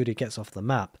take the food he gets off the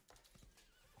map.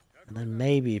 And then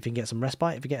maybe if he can get some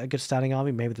respite, if you get a good standing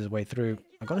army, maybe there's a way through.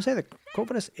 I've got to say that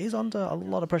Corvinus is under a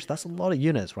lot of pressure. That's a lot of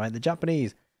units, right? The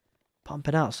Japanese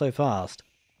pumping out so fast.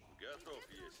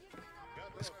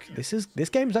 This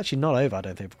game is actually not over, I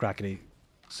don't think, for Crackedy,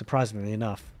 surprisingly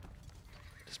enough.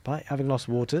 Despite having lost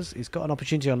waters, he's got an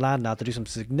opportunity on land now to do some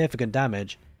significant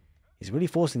damage. He's really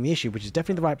forcing the issue, which is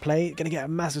definitely the right play. Going to get a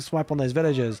massive swipe on those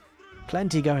villagers.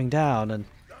 Plenty going down, and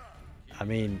I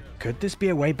mean, could this be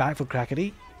a way back for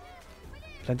Crackedy?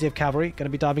 Plenty of cavalry going to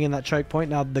be diving in that choke point.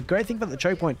 Now, the great thing about the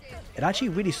choke point, it actually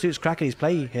really suits Crackedy's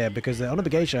play here because the Honor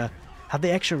Begatia had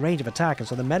the extra range of attack, and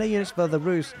so the meta units for the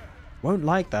Rus won't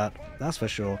like that, that's for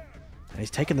sure. And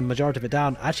he's taken the majority of it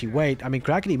down. Actually, wait, I mean,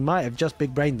 Crackedy might have just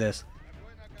big-brained this.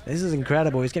 This is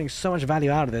incredible. He's getting so much value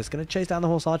out of this. Going to chase down the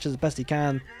horse archers as best he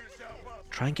can.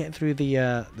 Try and get through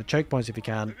the choke points if he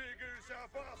can.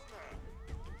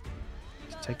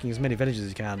 He's taking as many villages as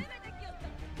he can.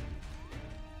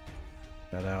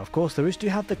 But of course, the Rus do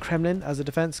have the Kremlin as a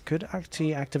defense. Could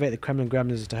actually activate the Kremlin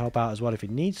Gremlins to help out as well if he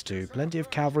needs to. Plenty of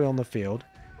cavalry on the field.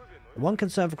 One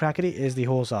concern for Crackedy is the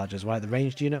horse archers, right? The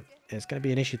ranged unit is going to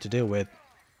be an issue to deal with.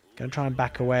 Going to try and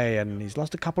back away, and he's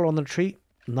lost a couple on the retreat.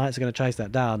 Knights are going to chase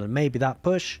that down, and maybe that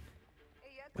push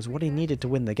was what he needed to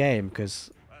win the game,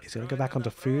 because he's going to go back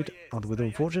onto food on the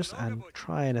Withering Fortress and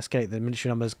try and escape the military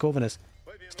numbers. Corvinus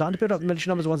starting to build up the military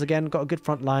numbers once again. Got a good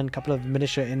front line, a couple of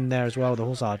militia in there as well, the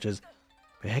horse archers.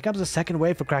 But here comes a second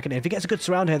wave for Crackedy. If he gets a good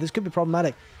surround here, this could be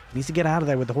problematic. He needs to get out of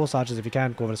there with the horse archers if he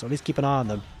can, Corvinus, or at least keep an eye on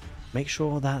them. Make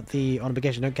sure that the Honor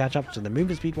Begatia don't catch up to the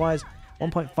movement speed-wise.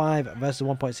 1.5 versus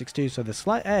 1.62, so the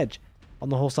slight edge on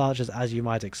the horse archers as you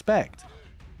might expect.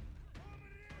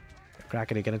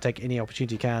 Crackedy going to take any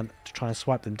opportunity he can to try and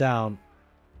swipe them down.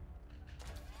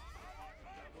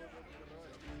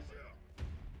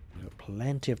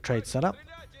 Plenty of trade set up.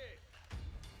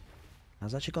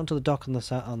 I've actually gone to the dock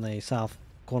on the south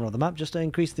corner of the map just to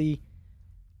increase the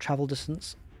travel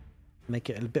distance, make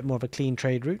it a bit more of a clean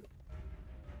trade route.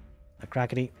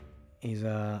 Crackedy is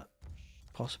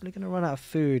possibly going to run out of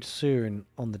food soon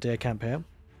on the deer camp here.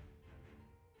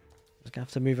 He's going to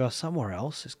have to move us somewhere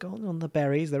else. It's gone on the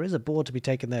berries. There is a board to be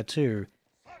taken there too.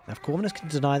 Now, if Corvinus can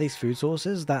deny these food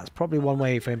sources, that's probably one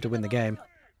way for him to win the game.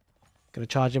 Going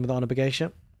to charge him with Honor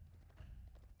When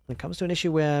it comes to an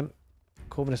issue where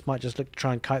Corvinus might just look to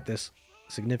try and kite this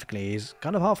significantly, he's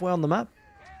kind of halfway on the map,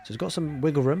 so he's got some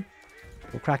wiggle room.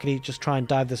 Will Crackedy just try and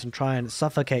dive this and try and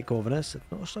suffocate Corvinus?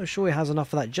 Not so sure he has enough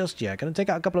for that just yet. Going to take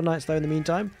out a couple of knights though in the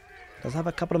meantime. Does have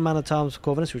a couple of mana charms for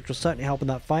Corvinus, which will certainly help in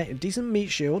that fight. A decent meat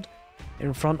shield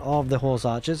in front of the horse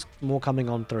archers. More coming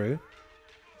on through.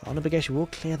 The Honor will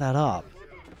clear that up.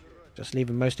 Just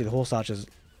leaving mostly the horse archers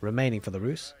remaining for the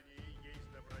roost.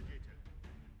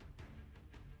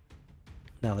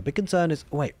 Now the big concern is...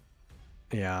 wait.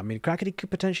 Yeah, I mean, Crackedy could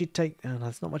potentially take...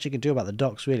 there's not much he can do about the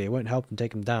docks, really. It won't help him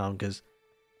take him down, because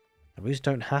the Roost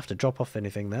don't have to drop off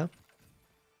anything there.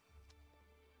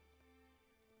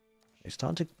 He's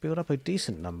starting to build up a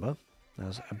decent number.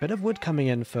 There's a bit of wood coming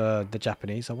in for the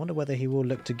Japanese. I wonder whether he will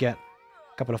look to get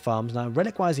a couple of farms. Now,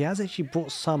 relic-wise, he has actually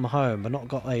brought some home, but not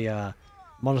got a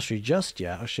monastery just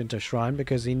yet, a Shinto shrine,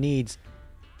 because he needs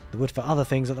the wood for other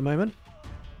things at the moment.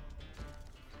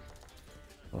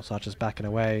 Horse archers backing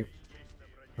away.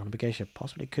 Honor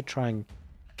possibly could try and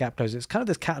gap close. It's kind of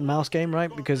this cat and mouse game,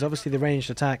 right? Because obviously the ranged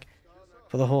attack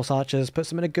for the horse archers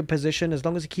puts him in a good position. As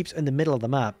long as he keeps in the middle of the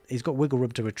map, he's got wiggle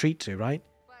room to retreat to, right?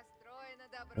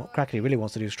 What Crackedy really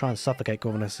wants to do is try and suffocate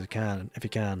Corvinus if he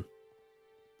can.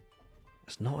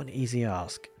 It's not an easy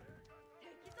ask.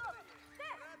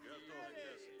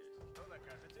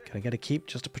 Can I get a keep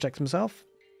just to protect himself?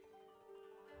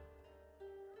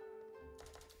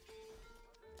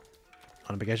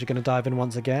 Honor going to dive in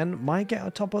once again. Might get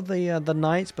on top of the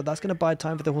knights, but that's going to buy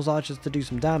time for the horse archers to do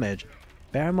some damage.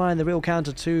 Bear in mind the real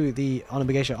counter to the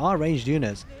Honor are ranged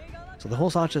units. So the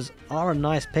horse archers are a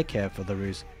nice pick here for the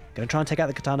Ruse. Going to try and take out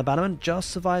the Katana Bannerman.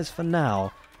 Just survives for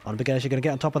now. Honor going to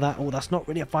get on top of that. Oh, that's not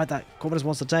really a fight that Corvinus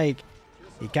wants to take.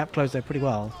 He gap closed there pretty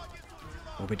well.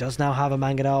 Well, he does now have a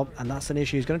Mangonel, and that's an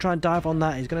issue. He's going to try and dive on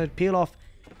that. He's going to peel off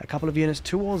a couple of units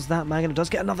towards that Mangonel. Does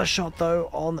get another shot, though,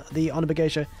 on the Honor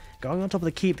going on top of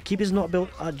the keep. The keep is not built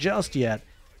just yet.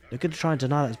 Looking to try and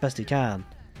deny that as best he can.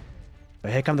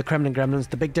 But here come the Kremlin Gremlins,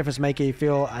 the big difference maker, you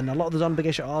feel, and a lot of the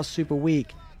Honor are super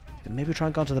weak. And maybe try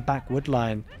and go to the back wood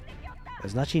line.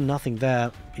 There's actually nothing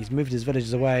there. He's moved his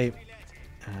villages away,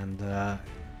 and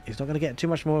he's not going to get too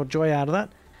much more joy out of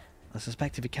that. I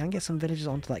suspect if he can get some villages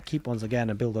onto that keep once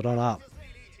again and build it on up,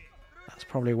 that's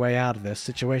probably a way out of this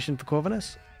situation for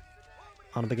Corvinus.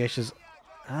 Honor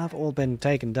have all been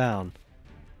taken down.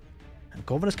 And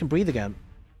Corvinus can breathe again.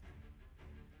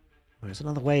 There's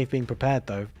another wave being prepared,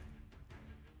 though.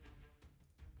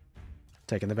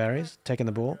 Taking the berries, taking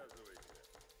the ball.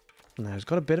 Now, he's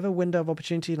got a bit of a window of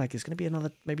opportunity. Like, it's going to be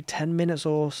another maybe 10 minutes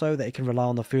or so that he can rely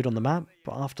on the food on the map.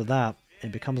 But after that,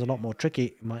 it becomes a lot more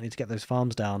tricky. He might need to get those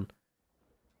farms down.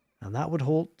 And that would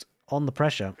halt on the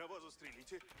pressure.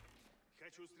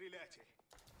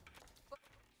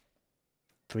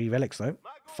 3 relics, though.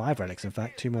 5 relics, in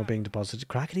fact. 2 more being deposited.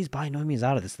 Crackedy's by no means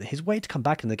out of this. His way to come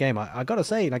back in the game, I gotta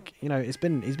say, like, you know, he's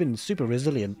been super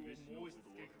resilient.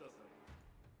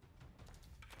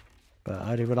 But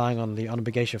only relying on the Honor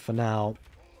for now.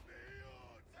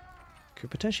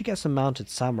 Could potentially get some mounted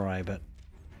samurai, but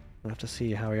we'll have to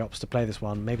see how he opts to play this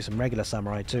one. Maybe some regular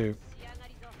samurai too.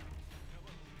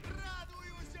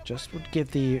 Just would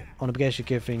give the Honor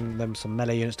giving them some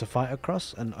melee units to fight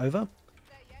across and over.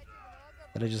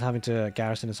 They're just having to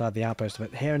garrison inside the outpost.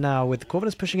 But here now, with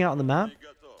Corvinus pushing out on the map,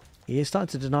 he is starting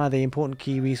to deny the important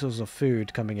key resource of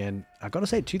food coming in. I've got to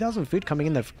say, 2,000 food coming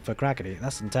in there for Crackedy.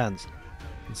 That's intense.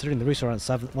 Considering the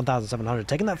resource around 1,700.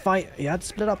 Taking that fight, he had to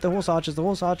split up the horse archers. The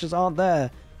horse archers aren't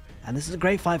there. And this is a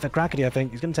great fight for Crackedy, I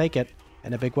think. He's going to take it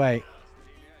in a big way.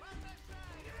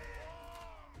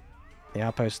 The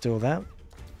outpost still there.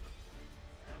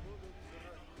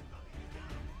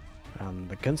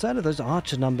 The concern of those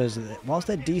archer numbers, whilst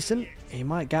they're decent, he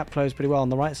might gap close pretty well on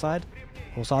the right side.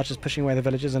 Horse archers pushing away the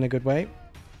villagers in a good way.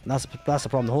 And that's the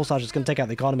problem. The horse archers going to take out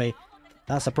the economy.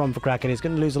 That's the problem for Crackedy. He's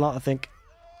going to lose a lot, I think.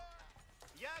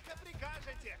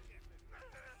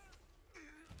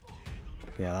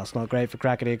 Yeah, that's not great for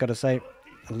Crackedy, I've got to say.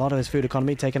 A lot of his food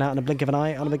economy taken out in a blink of an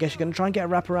eye. Honor going to try and get a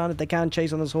wrap around if they can,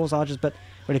 chase on those horse archers, but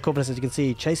really Corvinus, as you can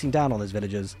see, chasing down on those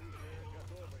villagers.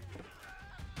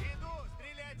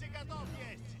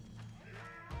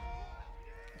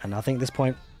 And I think at this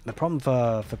point, The problem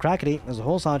for Crackedy is the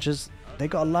horse archers, they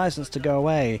got a license to go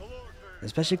away.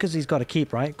 Especially because he's got to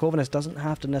keep, right? Corvinus doesn't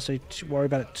have to necessarily worry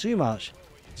about it too much.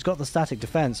 He's got the static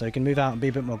defense, so he can move out and be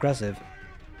a bit more aggressive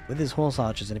with his horse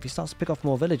archers. And if he starts to pick off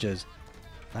more villagers,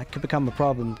 that could become a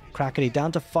problem. Crackedy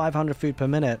down to 500 food per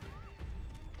minute.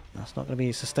 That's not going to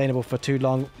be sustainable for too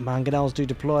long. Mangonels do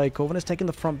deploy. Corvinus taking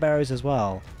the front barrows as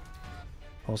well.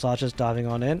 Horse archers diving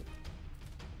on in.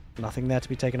 Nothing there to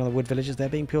be taken on the wood villages. They're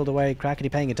being peeled away.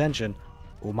 Crackedy paying attention.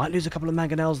 Oh, might lose a couple of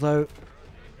mangonels though.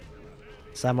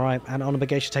 Samurai and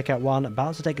Onabagay should take out one.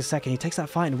 About to take a second. He takes that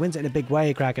fight and wins it in a big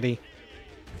way, Crackedy.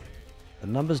 The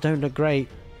numbers don't look great,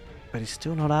 but he's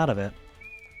still not out of it.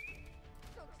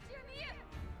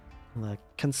 The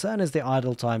concern is the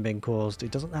idle time being caused. He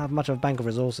doesn't have much of a bank of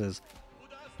resources.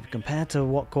 Compared to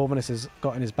what Corvinus has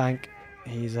got in his bank,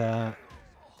 he's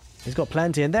got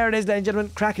plenty. And there it is, ladies and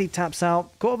gentlemen. Crackedy taps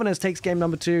out. Corvinus takes game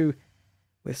number 2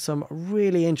 with some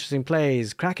really interesting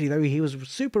plays. Crackedy, though, he was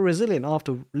super resilient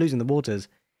after losing the waters.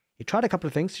 He tried a couple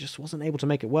of things, just wasn't able to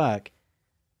make it work.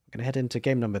 We're going to head into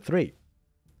game number 3.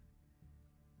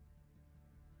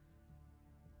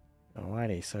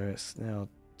 Alrighty, so it's now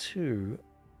 2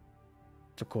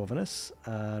 for Corvinus.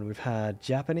 And we've had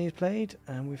Japanese played,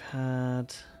 and we've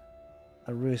had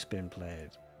a Ruspin played.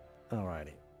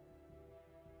 Alrighty.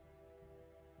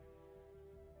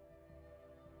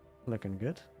 Looking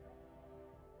good.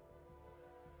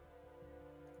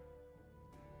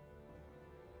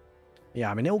 Yeah,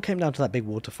 I mean, it all came down to that big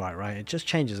water fight, right? It just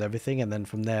changes everything, and then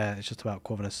from there, it's just about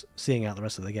Corvinus seeing out the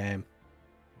rest of the game.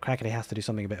 Crackedy has to do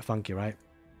something a bit funky, right?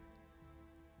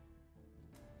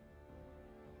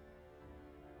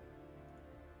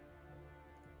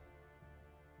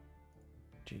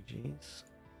 GG's.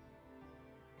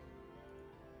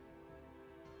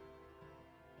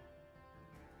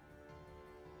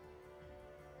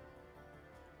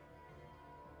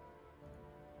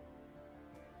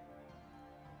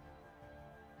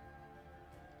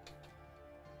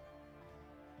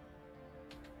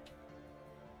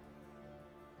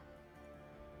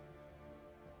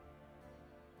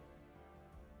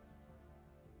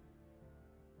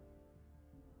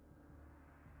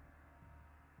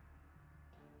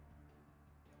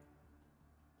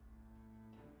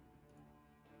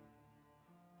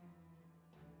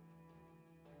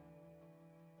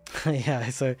 Yeah,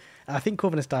 so I think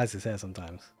Corvinus dyes his hair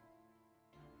sometimes.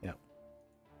 Yeah.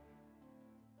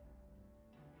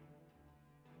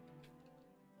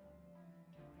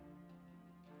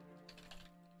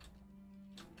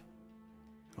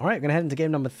 Alright, we're going to head into game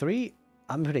number 3.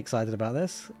 I'm pretty excited about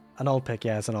this. An old pick,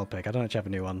 yeah, it's an old pick. I don't actually have a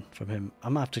new one from him.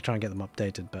 I'm going to have to try and get them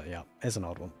updated, but yeah, it's an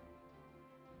old one.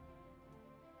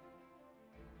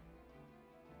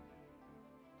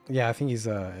 Yeah, I think he's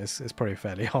it's probably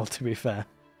fairly old, to be fair.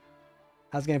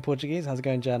 How's it going, Portuguese? How's it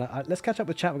going, Jana? Let's catch up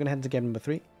with chat. We're going to head into game number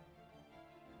 3.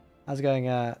 How's it going,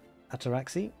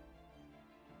 Ataraxi?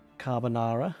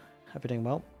 Carbonara. Hope you're doing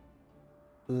well.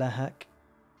 Lehak.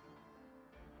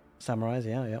 Samurais,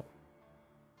 yeah.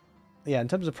 Yeah, in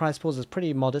terms of price pools, it's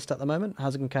pretty modest at the moment.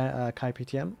 How's it going, Kai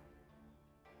PTM?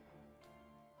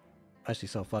 Actually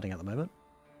self-flooding at the moment.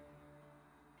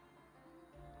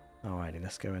 Alrighty,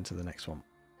 let's go into the next one.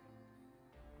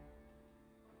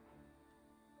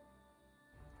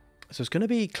 So it's going to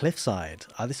be Cliffside.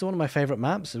 This is one of my favourite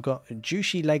maps. We've got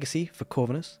Jushi Legacy for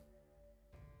Corvinus.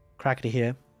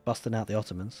 CrackedyHere, busting out the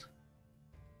Ottomans.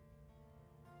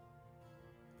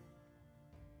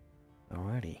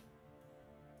 Alrighty.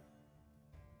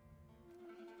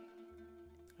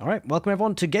 Alright, welcome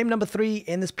everyone to game number 3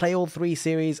 in this Play All 3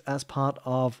 series as part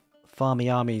of Farmy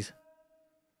Army's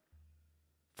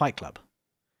Fight Club.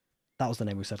 That was the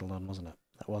name we settled on, wasn't it?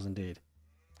 That was indeed.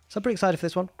 So I'm pretty excited for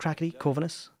this one. Crackedy,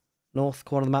 Corvinus. North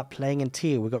corner of the map playing in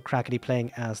teal. We've got Crackedy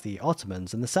playing as the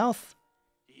Ottomans. In the south,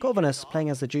 Corvinus playing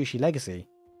as the Jushi Legacy.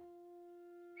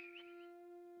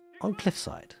 On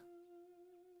Cliffside.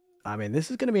 I mean, this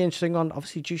is going to be an interesting one.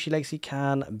 Obviously, Jushi Legacy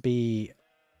can be...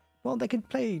 Well, they can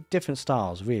play different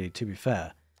styles, really, to be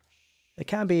fair. They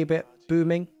can be a bit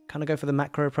booming. Kind of go for the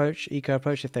macro approach, eco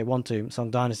approach if they want to.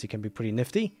 Song Dynasty can be pretty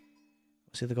nifty.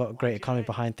 Obviously, they've got a great economy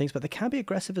behind things, but they can be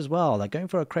aggressive as well. Like going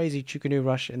for a crazy Chukunu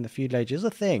rush in the feud age is a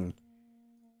thing.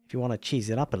 If you want to cheese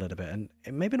it up a little bit. And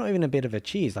it maybe not even a bit of a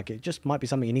cheese. Like it just might be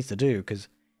something he needs to do because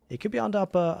it could be under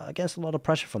up against a lot of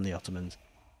pressure from the Ottomans.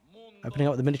 Opening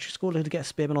up the military school, looking to get a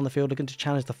spearman on the field, looking to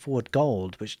challenge the forward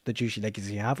gold, which the Jushi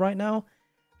Legacy have right now,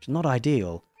 which is not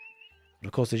ideal. But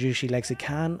of course, the Jushi Legacy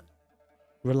can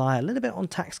rely a little bit on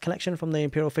tax collection from the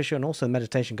Imperial Fisher and also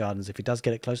Meditation Gardens if he does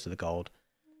get it close to the gold.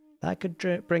 That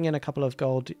could bring in a couple of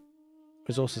gold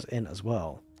resources in as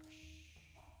well.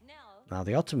 Now,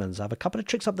 the Ottomans have a couple of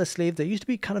tricks up their sleeve. They used to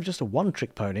be kind of just a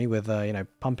one-trick pony with, you know,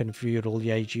 pumping feudal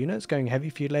age units, going heavy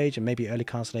feudal age and maybe early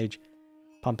castle age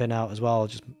pumping out as well,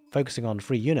 just focusing on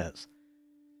free units.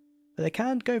 But they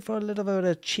can go for a little bit of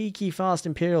a cheeky fast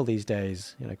imperial these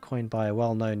days, you know, coined by a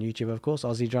well-known YouTuber, of course,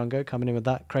 Aussie Drongo, coming in with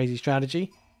that crazy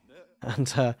strategy.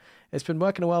 And it's been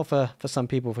working well for some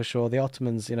people for sure. The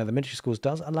Ottomans, you know, the military schools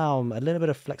does allow them a little bit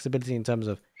of flexibility in terms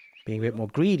of being a bit more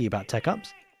greedy about tech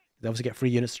ups. They obviously get free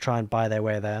units to try and buy their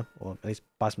way there, or at least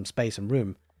buy some space and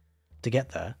room to get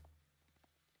there.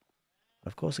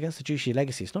 Of course, against the Jushi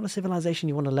legacy, it's not a civilization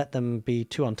you want to let them be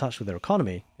too untouched with their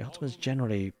economy. The Ottomans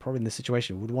generally, probably in this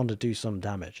situation, would want to do some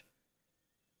damage.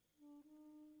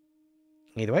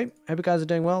 Either way, hope you guys are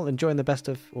doing well, enjoying the best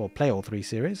of, or play all 3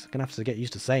 series. Gonna have to get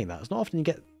used to saying that. It's not often you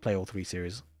get play all 3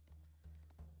 series.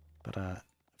 But I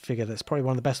figure that's probably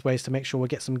one of the best ways to make sure we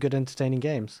get some good entertaining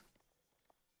games.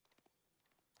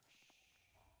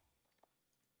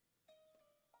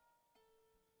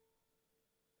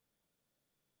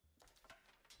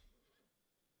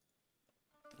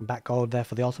 Back gold there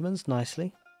for the Ottomans,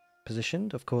 nicely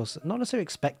positioned. Of course, not necessarily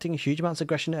expecting huge amounts of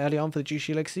aggression early on for the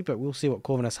Jushi legacy, but we'll see what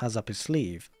Corvinus has up his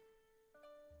sleeve.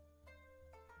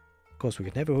 Of course, we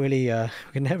could never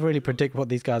really predict what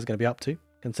these guys are going to be up to,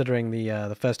 considering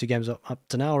the first 2 games up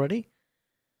to now already.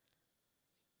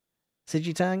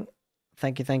 Sijitang,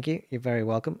 thank you. You're very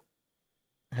welcome.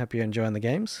 Hope you're enjoying the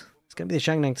games. It's going to be the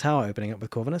Shangnang Tower opening up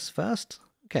with Corvinus first.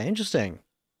 Okay, interesting.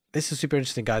 This is super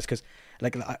interesting, guys, because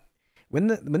like when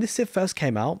this Civ first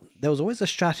came out, there was always a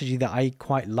strategy that I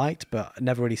quite liked but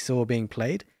never really saw being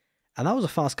played, and that was a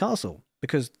fast castle,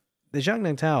 because the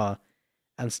Shangnang Tower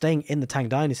and staying in the Tang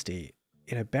Dynasty,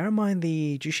 you know, bear in mind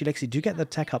the Jushi legacy do get the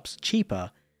tech ups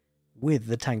cheaper with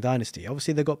the Tang Dynasty.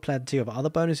 Obviously, they've got plenty of other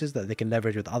bonuses that they can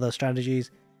leverage with other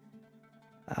strategies.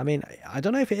 I mean, I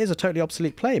don't know if it is a totally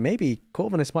obsolete play. Maybe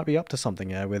Corvinus might be up to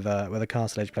something here with a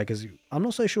castle age play, because I'm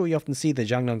not so sure you often see the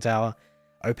Shangnang Tower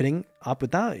opening up with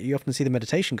that. You often see the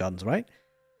meditation gardens, right?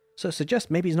 So it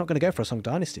suggests maybe he's not going to go for a Song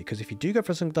Dynasty, because if you do go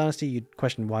for a Song Dynasty, you'd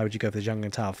question why would you go for the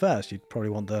Shangnang Tower first? You'd probably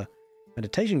want the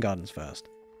meditation gardens first.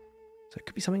 So it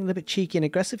could be something a little bit cheeky and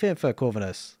aggressive here for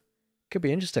Corvinus. Could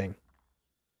be interesting.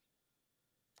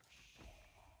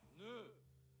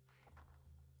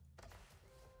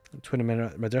 Twin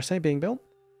Madrasa being built.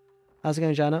 How's it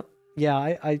going, Jana? Yeah,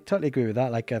 I totally agree with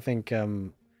that. Like, I think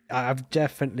I've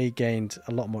definitely gained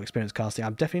a lot more experience casting.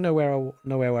 I'm definitely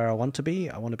nowhere where I want to be.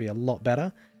 I want to be a lot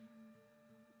better.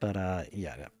 But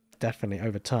yeah, definitely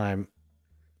over time,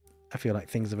 I feel like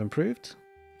things have improved,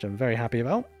 which I'm very happy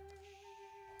about.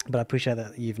 But I appreciate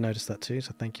that you've noticed that too,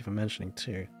 so thank you for mentioning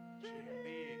too.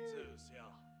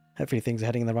 Hopefully things are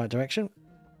heading in the right direction.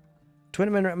 Twin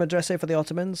Minaret Madrasa for the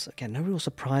Ottomans. Again, no real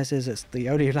surprises. It's the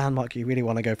only landmark you really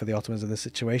want to go for the Ottomans in this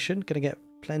situation. Going to get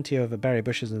plenty of berry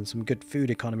bushes and some good food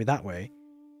economy that way.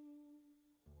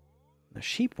 Now,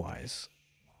 sheep-wise,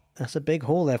 that's a big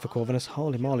haul there for Corvinus.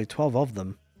 Holy moly, 12 of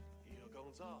them.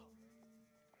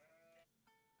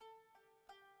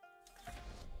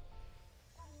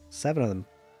 Seven of them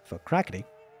for Crackedy.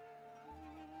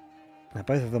 Now,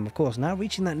 both of them, of course, now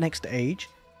reaching that next age.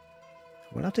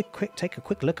 We'll have to take a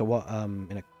quick look at what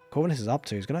Corvinus is up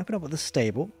to. He's going to open up with the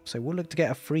stable, so we'll look to get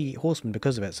a free horseman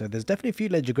because of it. So there's definitely a few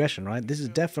ledge aggression, right? This is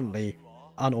definitely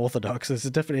unorthodox. This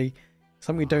is definitely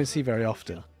something we don't see very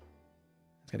often.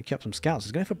 He's going to keep up some scouts.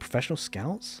 He's going for professional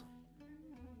scouts?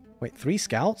 Wait, 3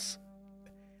 scouts?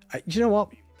 You know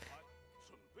what?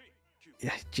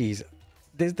 Yeah, jeez.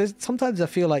 There's sometimes I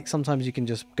feel like sometimes you can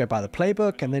just go by the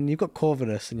playbook, and then you've got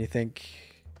Corvinus, and you think,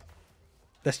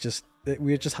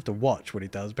 we just have to watch what he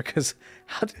does, because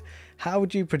how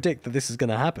would you predict that this is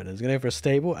going to happen? It's going to go for a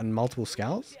stable and multiple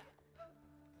scouts.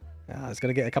 It's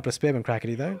going to get a couple of spearmen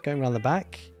Crackedy though, going around the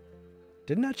back.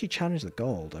 Didn't actually challenge the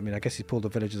gold. I mean, I guess he pulled the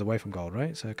villagers away from gold,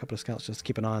 right? So a couple of scouts just to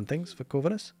keep an eye on things for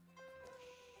Corvinus.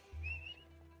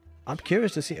 I'm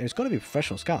curious to see. It's got to be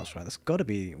professional scouts, right? That's got to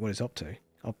be what he's up to.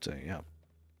 Yeah.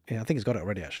 Yeah, I think he's got it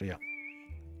already, actually, yeah.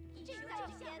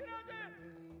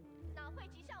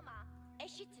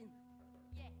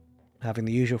 Having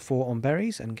the usual 4 on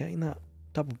berries and getting that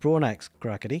double brawn axe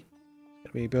Crackedy. Going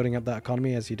to be building up that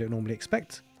economy as you don't normally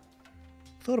expect.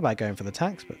 Thought about going for the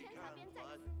tax, but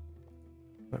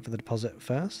went for the deposit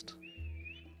first.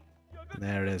 And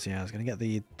there it is, yeah. I was going to get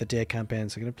the deer campaign,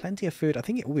 so going to have plenty of food. I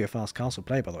think it will be a fast castle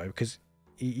play, by the way, because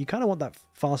you kind of want that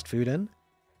fast food in.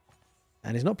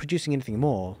 And he's not producing anything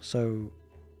more, so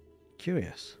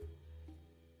curious.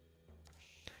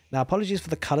 Now, apologies for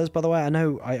the colours, by the way. I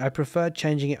know I preferred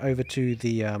changing it over to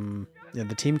the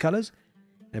team colours,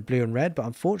 blue and red, but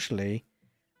unfortunately,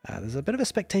 There's a bit of a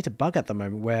spectator bug at the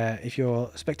moment where if you're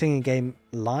spectating a game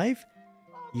live,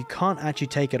 you can't actually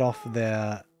take it off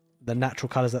the natural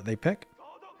colors that they pick.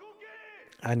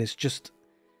 And it's just,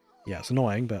 yeah, it's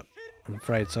annoying, but I'm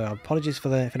afraid so. Apologies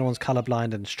for if anyone's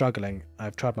colorblind and struggling.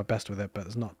 I've tried my best with it, but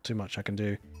there's not too much I can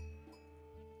do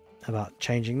about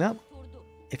changing that.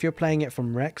 If you're playing it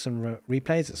from recs and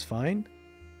replays, it's fine.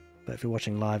 But if you're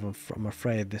watching live, I'm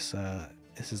afraid this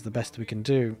is the best we can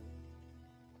do.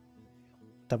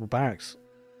 Double barracks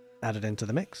added into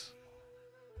the mix.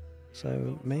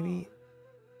 So maybe,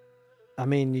 I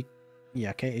mean, yeah,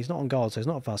 okay, he's not on gold, so he's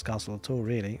not a fast castle at all,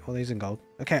 really. Well, he's in gold.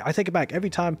 Okay, I take it back. Every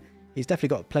time, he's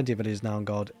definitely got plenty of villages now on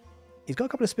gold. He's got a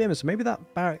couple of spearmen, so maybe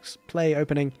that barracks play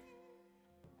opening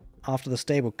after the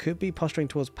stable could be posturing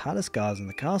towards palace guards in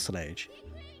the castle age.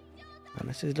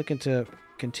 Unless he's looking to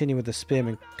continue with the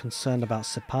spearmen concerned about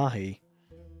Sipahi,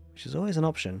 which is always an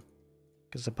option.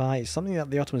 Because Sipahi is something that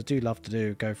the Ottomans do love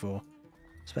to go for.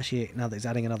 Especially now that he's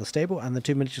adding another stable, and the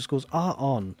two military schools are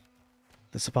on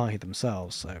the Sipahi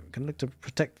themselves. So, going to look to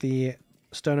protect the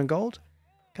stone and gold.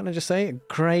 Can I just say, a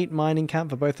great mining camp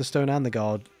for both the stone and the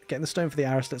gold. Getting the stone for the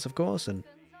arrow slits, of course, and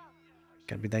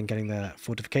going to be then getting the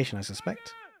fortification, I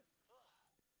suspect.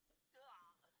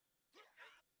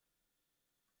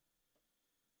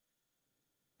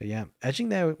 But yeah, edging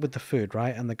there with the food,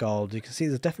 right, and the gold, you can see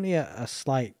there's definitely a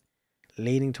slight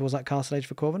leaning towards that castle age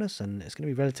for Corvinus, and it's going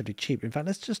to be relatively cheap. In fact,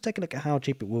 let's just take a look at how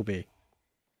cheap it will be.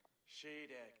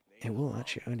 It will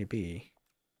actually only be...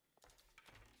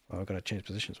 well, I've got to change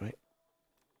positions, right?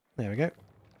 There we go.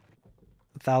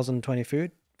 1,020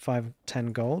 food,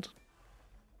 510 gold.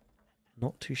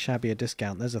 Not too shabby a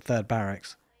discount. There's a third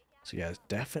barracks. So yeah, it's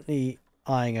definitely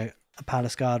eyeing a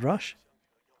palace guard rush.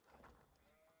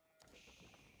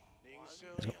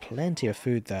 He's got plenty of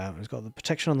food there. He's got the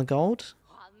protection on the gold.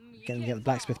 Getting to get the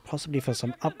blacksmith possibly for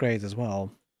some upgrades as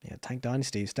well. Yeah, Tank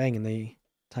Dynasty, staying in the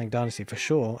Tank Dynasty for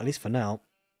sure, at least for now.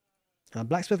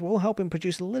 Blacksmith will help him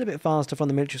produce a little bit faster from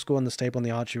the military school and the stable on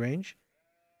the archery range.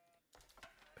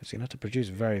 But he's going to have to produce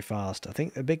very fast. I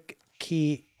think a big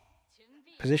key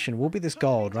position will be this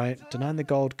gold, right? Denying the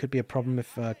gold could be a problem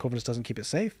if Corvinus doesn't keep it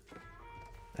safe.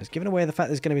 He's given away the fact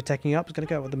that he's going to be taking up. He's going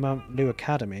to go with the Mount Lu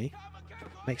Academy.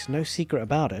 Makes no secret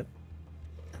about it.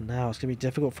 And now it's going to be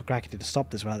difficult for Crackedy to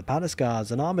stop this, right? The Palace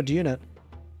Guards, an armoured unit.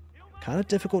 Kind of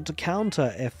difficult to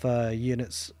counter if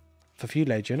units... for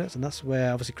feud age units, and that's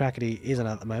where obviously Crackedy isn't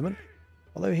at the moment.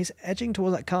 Although he's edging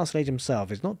towards that castle age himself,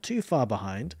 he's not too far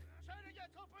behind.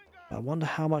 But I wonder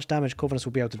how much damage Corvinus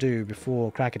will be able to do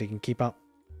before Crackedy can keep up.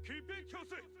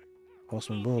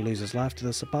 Horseman will lose his life to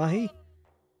the Sipahi.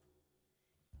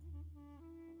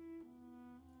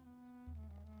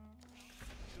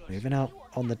 Moving out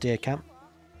on the deer camp.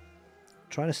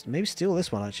 Trying to maybe steal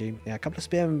this one actually. Yeah, a couple of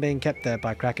spearmen being kept there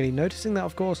by Crackedy. Noticing that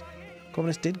of course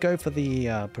Corvinus did go for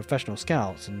the professional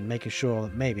scouts and making sure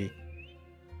that maybe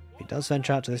if he does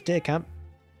venture out to this deer camp,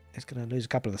 he's going to lose a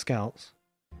couple of the scouts.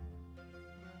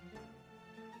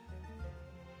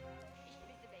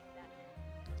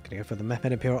 Going to go for the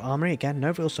Mepid Imperial Armory. Again,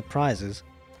 no real surprises.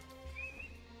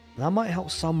 That might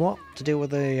help somewhat to deal with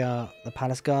the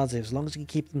Palace Guards as long as you can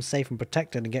keep them safe and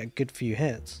protected and get a good few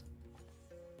hits.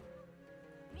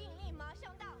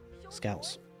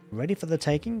 Scouts ready for the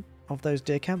taking of those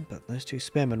deer camp, but those two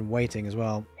spearmen waiting as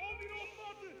well.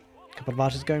 A couple of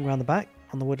archers going around the back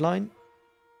on the wood line,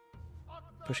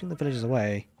 pushing the villagers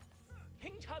away.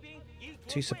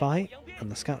 Two Sipahi and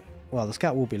the scout. Well, the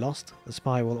scout will be lost. The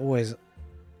Sipahi will always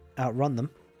outrun them.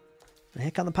 And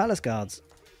here come the Palace Guards.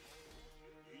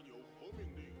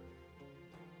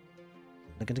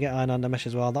 Looking to get iron under mesh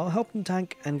as well. That'll help him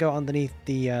tank and go underneath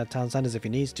the town centers if he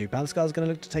needs to. Palace Guard's going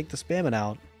to look to take the spearmen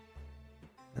out.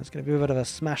 That's going to be a bit of a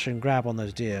smash and grab on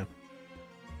those deer.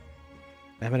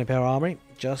 Mepid Imperial Armory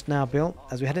just now built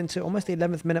as we head into almost the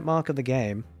 11th minute mark of the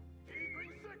game.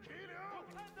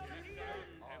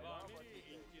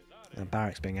 And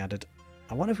barracks being added.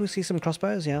 I wonder if we'll see some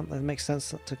crossbows. Yeah, that makes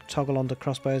sense to toggle onto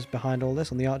crossbows behind all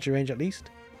this on the archery range at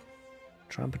least.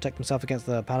 Try and protect himself against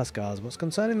the Palace Guards. What's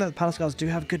concerning that the Palace Guards do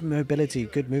have good mobility,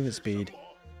 good movement speed.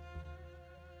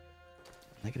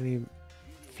 They're going to be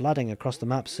flooding across the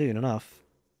map soon enough.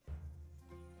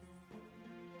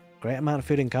 Great amount of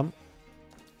food income,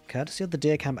 courtesy of the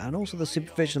deer camp and also the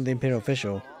supervision of the Imperial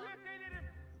official.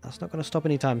 That's not going to stop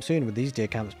anytime soon with these deer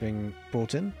camps being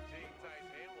brought in.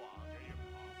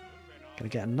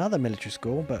 Going to get another military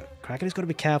school, but Crackedy's got to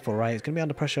be careful, right? It's going to be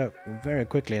under pressure very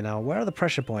quickly now. Where are the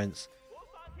pressure points?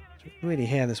 It's really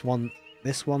here, this one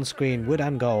screen, wood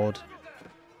and gold.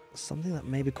 Something that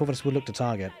maybe Corvinus would look to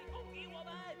target.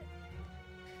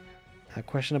 A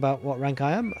question about what rank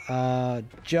I am?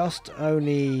 Just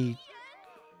only...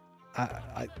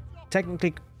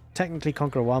 technically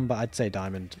Conqueror 1, but I'd say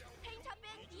Diamond.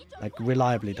 Like,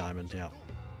 reliably Diamond, yeah.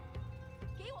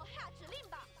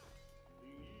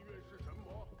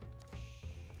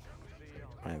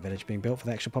 Right, village being built for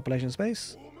the extra population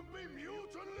space.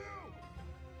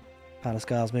 Palace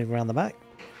guards moving around the back.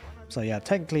 So yeah,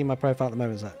 technically my profile at the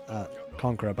moment is at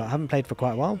Conqueror, but I haven't played for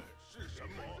quite a while.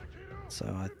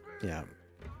 So yeah,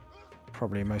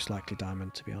 probably most likely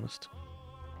Diamond, to be honest.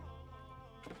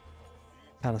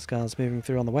 Palace guards moving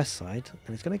through on the west side,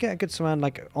 and he's going to get a good surround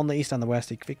like on the east and the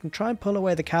west. If he can try and pull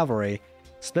away the cavalry,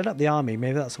 split up the army,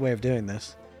 maybe that's a way of doing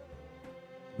this.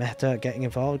 Mehta getting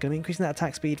involved, going to be increasing that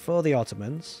attack speed for the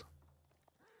Ottomans.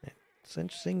 It's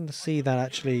interesting to see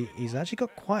that he's actually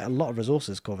got quite a lot of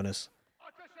resources, Corvinus.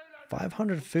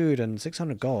 500 food and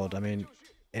 600 gold. I mean,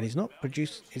 and he's not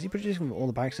produced. Is he producing from all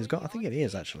the barracks he's got? I think it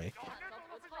is actually.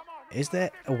 Is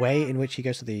there a way in which he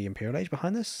goes to the Imperial Age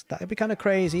behind this? That would be kind of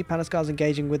crazy. Palace guards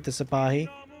engaging with the Sipahi,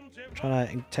 trying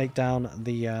to take down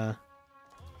the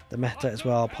Mehta as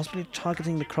well. Possibly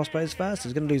targeting the crossbows first.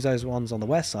 He's going to lose those ones on the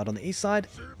west side. On the east side,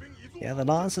 yeah, the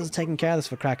Lancers are taking care of this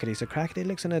for Crackedy. So Crackedy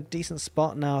looks in a decent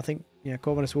spot now. I think, yeah,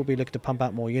 Corvinus will be looking to pump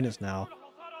out more units now.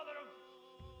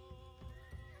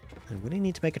 And really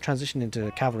need to make a transition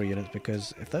into cavalry units,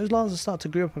 because if those Lancers start to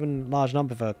group up in large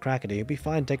number for Crackedy, he'll be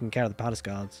fine taking care of the Palace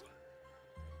guards.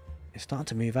 He's starting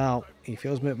to move out. He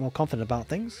feels a bit more confident about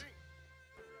things.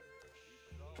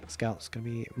 Scout's going to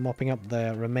be mopping up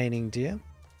the remaining deer.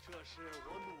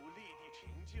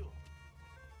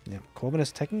 Yeah,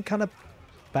 Corvinus taking kind of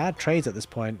bad trades at this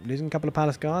point, losing a couple of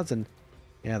Palace guards, and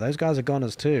yeah, those guys are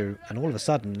goners too. And all of a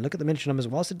sudden, look at the miniature numbers.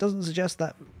 Whilst it doesn't suggest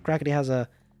that Crackedy has a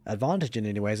advantage in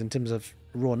any ways in terms of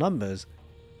raw numbers,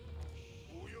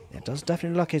 it does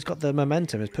definitely look like he's got the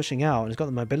momentum, he's pushing out, and he's got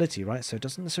the mobility, right? So it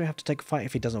doesn't necessarily have to take a fight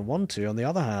if he doesn't want to. On the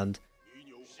other hand,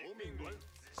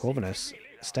 Corvinus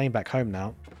staying back home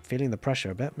now, feeling the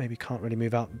pressure a bit. Maybe can't really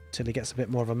move out until he gets a bit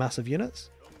more of a mass of units.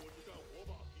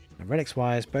 And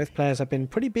relics-wise, both players have been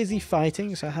pretty busy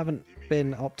fighting, so I haven't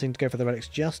been opting to go for the relics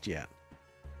just yet.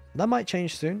 That might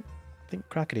change soon. I think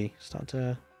Crackedy starting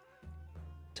to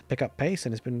pick up pace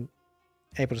and has been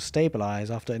able to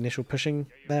stabilize after initial pushing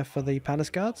there for the Palace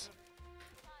guards.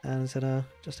 And said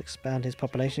just expand his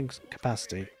population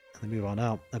capacity and then move on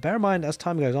out. Now bear in mind, as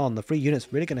time goes on, the free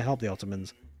units really going to help the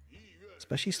Ottomans.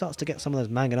 Especially starts to get some of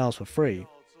those mangonels for free.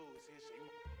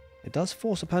 It does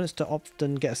force opponents to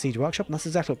often get a siege workshop, and that's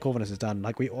exactly what Corvinus has done.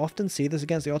 Like, we often see this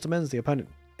against the Ottomans. The opponent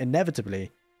inevitably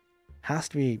has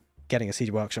to be getting a siege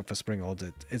workshop for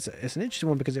Springald. It's an interesting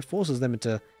one because it forces them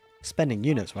into spending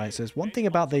units, right? So it's one thing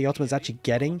about the Ottomans actually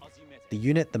getting the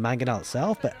unit, the mangonel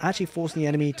itself, but actually forcing the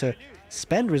enemy to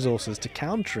spend resources to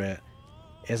counter it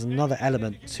is another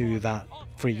element to that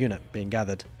free unit being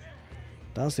gathered.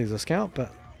 Does lose a scout,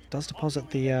 but does deposit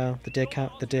the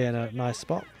deer in a nice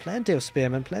spot. Plenty of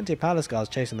spearmen, plenty of Palace guards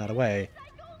chasing that away.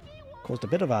 Caused a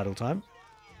bit of idle time.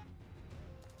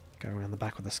 Going around the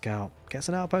back with the scout. Gets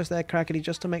an outpost there, Crackedy,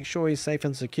 just to make sure he's safe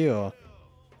and secure.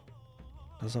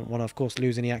 Doesn't want to, of course,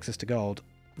 lose any access to gold.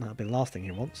 That'll be the last thing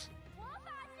he wants.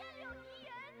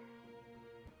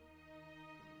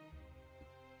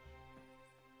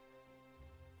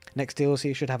 Next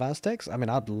DLC should have Aztecs. I mean,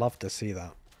 I'd love to see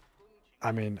that.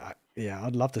 I mean, yeah,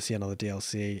 I'd love to see another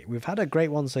DLC. We've had a great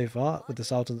one so far with the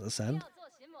Sultan's Ascend.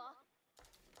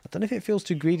 I don't know if it feels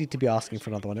too greedy to be asking for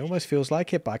another one. It almost feels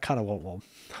like it, but I kind of want one.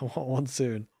 I want one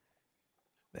soon.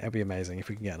 It'll be amazing if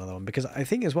we can get another one. Because I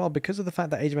think as well, because of the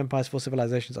fact that Age of Empires 4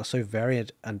 civilizations are so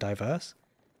varied and diverse,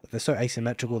 they're so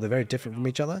asymmetrical, they're very different from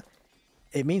each other,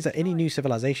 it means that any new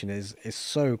civilization is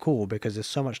so cool because there's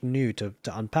so much new to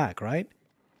unpack, right?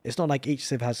 It's not like each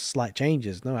civ has slight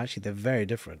changes. No, actually, they're very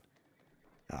different.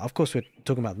 Of course, we're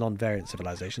talking about non-variant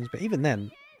civilizations, but even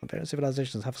then, non-variant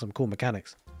civilizations have some cool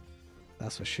mechanics.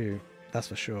 That's for sure. That's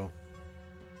for sure.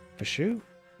 For sure?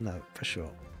 No, for sure.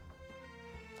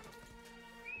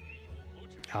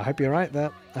 I hope you're right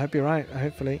there. I hope you're right.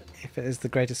 Hopefully, if it is the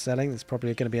greatest selling, there's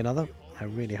probably going to be another. I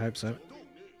really hope so.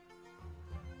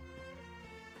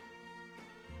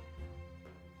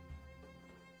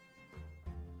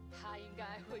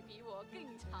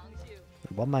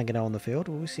 One mangonel on the field.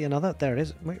 Will we see another? There it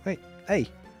is. Wait. Hey,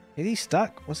 is he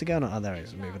stuck? What's he going on? Oh, there he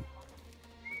is. Moving.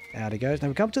 Out he goes. Now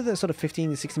we come to the sort of 15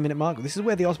 to 16 minute mark. This is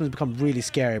where the Ottomans become really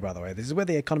scary, by the way. This is where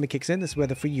the economy kicks in. This is where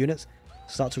the free units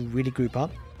start to really group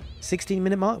up. 16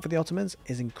 minute mark for the Ottomans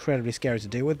is incredibly scary to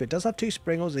deal with, but it does have two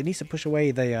springles. It needs to push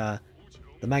away the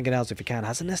mangonels if it can.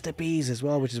 Has a nest of bees as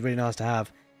well, which is really nice to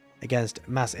have against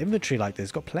mass infantry like this.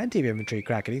 Got plenty of infantry,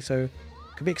 Crackedy, so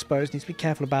could be exposed. Needs to be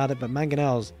careful about it. But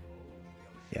mangonels,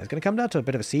 yeah, it's going to come down to a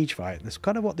bit of a siege fight. That's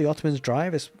kind of what the Ottomans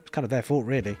drive. It's kind of their fault,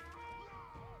 really.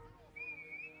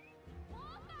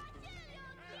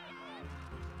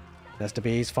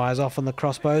 Bees fires off on the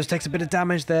crossbows, takes a bit of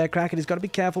damage there. Crackedy's got to be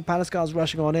careful. Paliscar's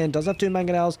rushing on in. Does have 2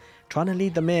 mangonels, trying to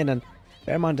lead them in. And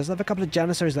bear in mind, does have a couple of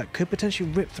Janissaries that could potentially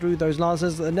rip through those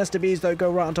lancers. The Bees, though,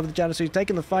 go right on top of the Janissaries,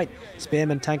 taking the fight.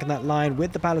 Spearman tanking that line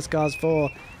with the Paliscars for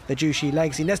the Jushi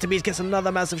Legacy. Bees gets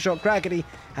another massive shot. Crackedy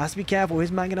has to be careful. His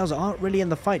mangonels aren't really in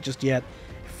the fight just yet.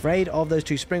 Afraid of those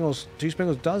 2 Springles. 2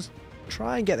 Springles does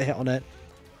try and get the hit on it.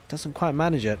 Doesn't quite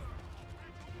manage it.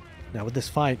 Now with this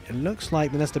fight, it looks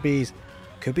like the Bees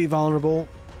could be vulnerable.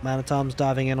 Man-at-Arms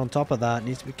diving in on top of that.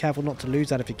 Needs to be careful not to lose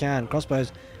that if he can.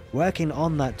 Crossbows working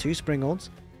on that. 2 Springles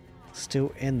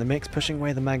still in the mix, pushing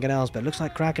away the mangonels. But it looks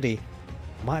like Crackedy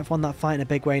might have won that fight in a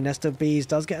big way. Bees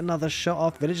does get another shot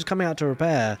off. Villagers coming out to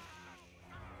repair.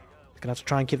 Gonna have to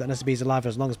try and keep that Bees alive for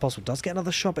as long as possible. Does get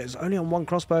another shot, but it's only on 1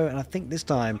 crossbow. And I think this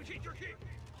time,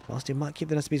 whilst he might keep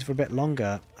the Bees for a bit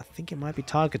longer, I think it might be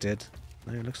targeted.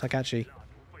 No, it looks like actually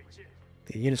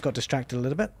the units got distracted a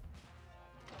little bit.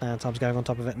 And time's going on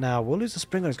top of it now. We'll lose the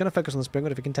Springwood. He's going to focus on the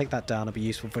Springwood. If we can take that down, it'll be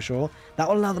useful for sure. That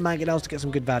will allow the mangonels to get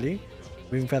some good value.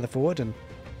 Moving further forward. And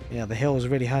yeah, the hill is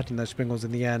really hurting those Springwoods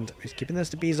in the end. He's keeping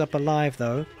those Bees up alive,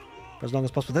 though, for as long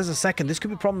as possible. There's a second. This could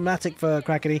be problematic for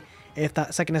Crackedy if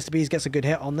that second Bees gets a good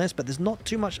hit on this. But there's not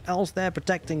too much else there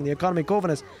protecting the economy.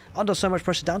 Corvinus under so much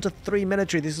pressure. Down to 3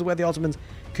 military. This is where the Ottomans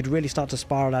could really start to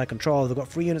spiral out of control. They've got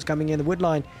 3 units coming in. The wood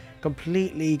line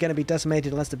completely going to be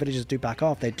decimated unless the villagers do back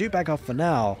off. They do back off for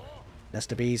now.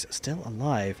 Bees still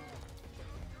alive.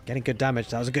 Getting good damage.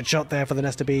 That was a good shot there for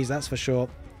the Bees, that's for sure.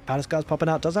 Paliscar's popping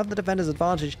out. Does have the defender's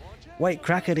advantage. Wait,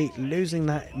 Crackedy losing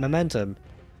that momentum.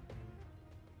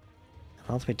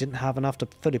 Ultimately didn't have enough to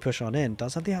fully push on in.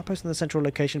 Does have the outpost in the central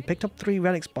location. Picked up 3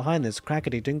 relics behind this.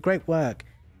 Crackedy doing great work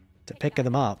to pick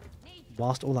them up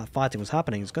whilst all that fighting was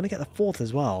happening. He's going to get the 4th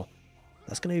as well.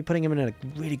 That's going to be putting him in a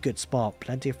really good spot.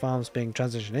 Plenty of farms being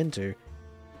transitioned into.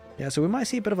 Yeah, so we might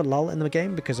see a bit of a lull in the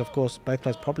game because, of course, both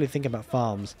players probably think about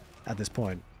farms at this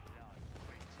point.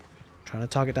 Trying to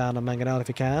target down on Mangonel if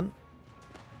he can.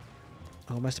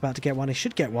 Almost about to get one. He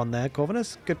should get one there,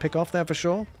 Corvinus. Good pick off there for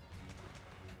sure.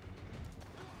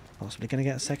 Possibly going to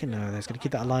get a second. No, he's going to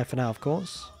keep that alive for now, of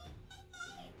course.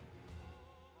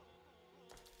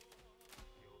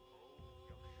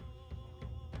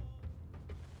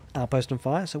 Outpost on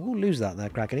fire, so we'll lose that there,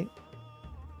 Crackedy.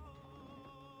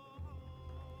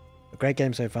 A great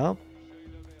game so far.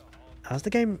 As the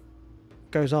game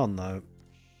goes on, though,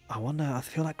 I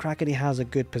feel like Crackedy has a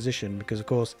good position because, of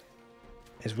course,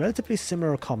 it's relatively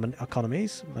similar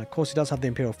economies. Of course, he does have the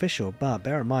Imperial Official, but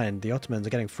bear in mind, the Ottomans are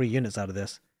getting 3 units out of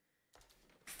this.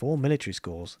 4 military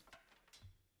scores.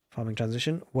 Farming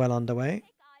transition well underway.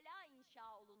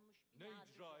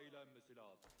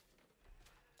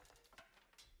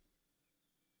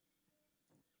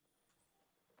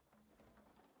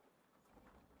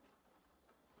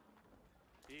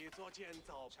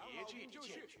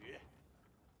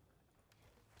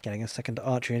 Getting a second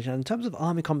archery engine. In terms of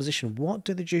army composition, what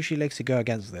do the Jushi Legacy go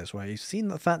against this? Well, you've seen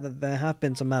the fact that there have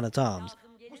been some man-at-arms.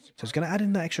 So it's going to add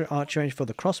in that extra archery range for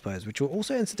the crossbows, which will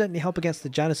also incidentally help against the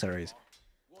Janissaries.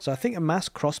 So I think a mass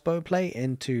crossbow play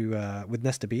into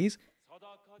with Bees,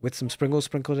 with some Springles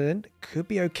sprinkled in, could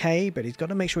be okay, but he's got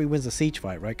to make sure he wins the siege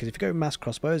fight, right? Because if you go with mass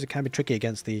crossbows, it can be tricky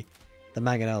against the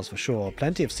mangonels for sure.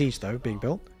 Plenty of siege, though, being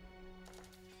built.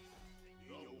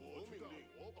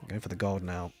 Going for the gold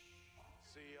now.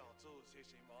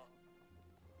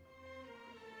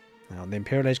 Now, the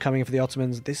Imperial Age coming in for the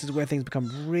Ottomans. This is where things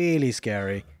become really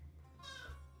scary.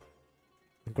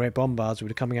 Great bombards will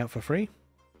be coming out for free.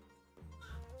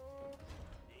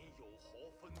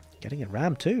 Getting a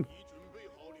ram too.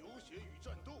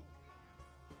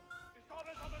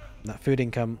 That food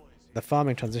income, the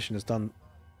farming transition has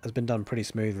been done pretty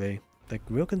smoothly. The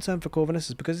real concern for Corvinus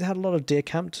is because he had a lot of deer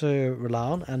camp to rely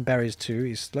on and berries too.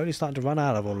 He's slowly starting to run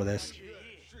out of all of this.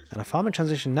 And a farming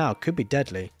transition now could be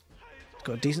deadly. He's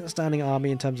got a decent standing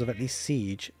army in terms of at least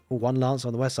siege. Or 1 lance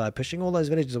on the west side, pushing all those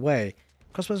villages away.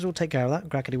 Crossbows will take care of that.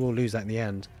 Crackedy will lose that in the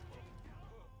end.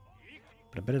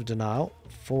 But a bit of denial.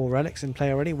 4 relics in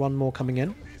play already. 1 more coming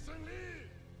in.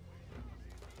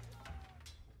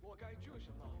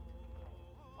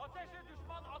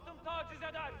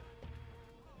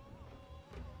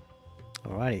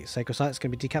 Alrighty, Sacred Site's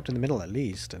going to be decapped in the middle at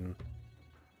least, and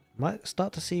might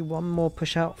start to see 1 more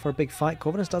push out for a big fight.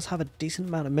 Corvinus does have a decent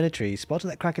amount of military. Spotted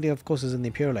that Crackedy, of course, is in the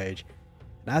Imperial Age.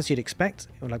 And as you'd expect,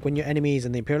 like when your enemy's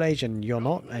in the Imperial Age and you're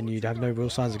not, and you'd have no real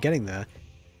signs of getting there,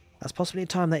 That's possibly a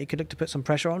time that you could look to put some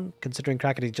pressure on, considering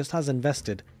Crackedy just has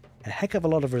invested a heck of a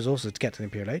lot of resources to get to the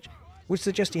Imperial Age, which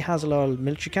suggests he has a lot of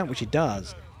military count, which he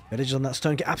does. Villages on that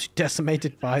stone get absolutely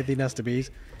decimated by the Nester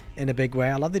Bees in a big way.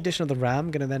 I love the addition of the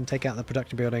ram, going to then take out the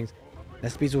production buildings.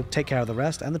 Nester Bees will take care of the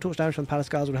rest, and the torch damage from the Palace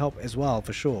Guards will help as well,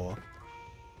 for sure.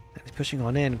 And he's pushing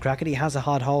on in. Crackedy has a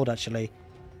hard hold, actually.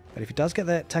 But if he does get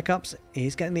the tech ups,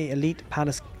 he's getting the elite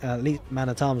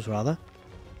man-at-arms, rather.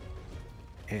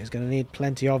 He's going to need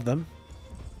plenty of them.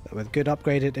 But with good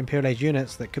upgraded Imperial Age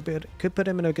units, that could put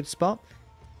him in a good spot.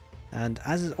 And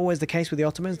as is always the case with the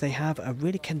Ottomans, they have a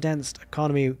really condensed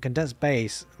economy, condensed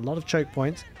base, a lot of choke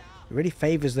points. It really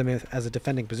favours them as a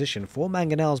defending position. 4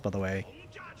 mangonels, by the way.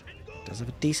 Does have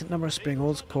a decent number of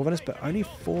springles, Corvinus, but only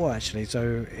 4 actually,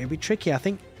 so it'll be tricky. I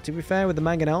think, to be fair, with the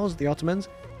mangonels, the Ottomans,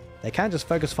 they can just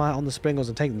focus fire on the springles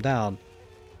and take them down.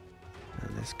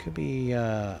 And this could be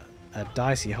a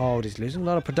dicey hold. He's losing a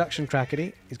lot of production,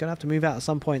 Crackedy. He's going to have to move out at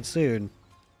some point soon.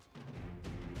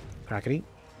 Crackedy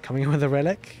coming in with a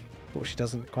relic. She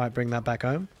doesn't quite bring that back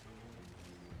home.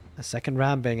 A second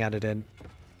ram being added in.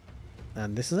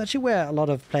 And this is actually where a lot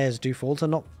of players do fall. So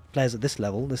not players at this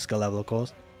level, this skill level, of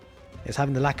course. It's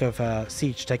having the lack of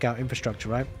siege to take out infrastructure,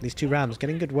 right? These 2 rams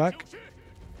getting good work.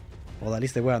 Well, at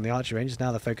least they were on the archery ranges.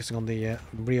 Now they're focusing on the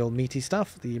real meaty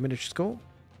stuff, the miniature school.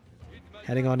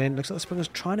 Heading on in. Looks like the Springle's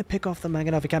trying to pick off the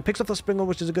Mangonel if he can. Picks off the Springle,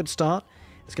 which is a good start.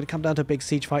 It's going to come down to a big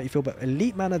siege fight, you feel. But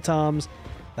elite man-at-arms,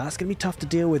 that's going to be tough to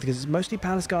deal with because it's mostly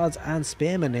Palace Guards and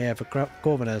Spearmen here for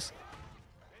Corvinus.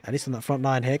 At least on that front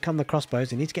line. Here come the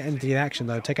crossbows. You need to get into the action,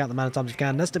 though. Take out the man-at-arms if you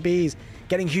can. Nester Bees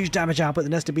getting huge damage out, but the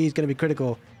Nester Bee is going to be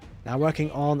critical. Now working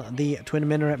on the Twin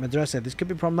Minaret Madrasa. This could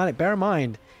be problematic. Bear in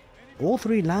mind, all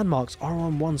 3 landmarks are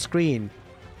on one screen.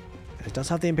 It does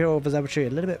have the Imperial Observatory a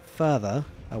little bit further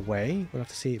away. We'll have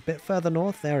to see a bit further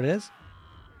north. There it is.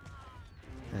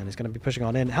 And he's going to be pushing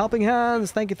on in. Helping Hands!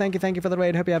 Thank you for the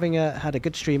raid. Hope you're having had a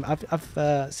good stream.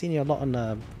 I've seen you a lot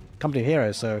on Company of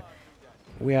Heroes, so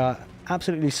we are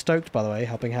absolutely stoked, by the way,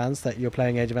 Helping Hands, that you're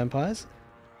playing Age of Empires.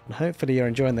 And hopefully you're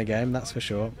enjoying the game, that's for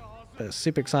sure. But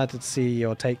super excited to see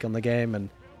your take on the game and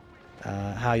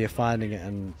how you're finding it.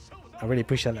 And I really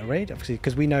appreciate that raid, obviously,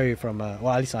 because we know you from, well,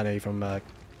 at least I know you from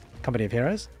Company of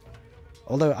Heroes.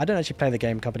 Although I don't actually play the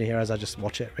game Company of Heroes, I just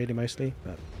watch it really mostly.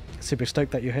 But super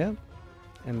stoked that you're here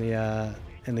in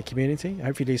the community.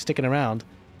 Hopefully you're sticking around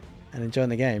and enjoying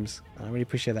the games. I really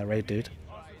appreciate that raid, dude.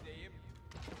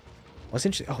 What's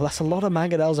interesting? Oh, that's a lot of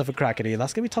mangonels for Crackedy.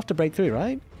 That's gonna be tough to break through,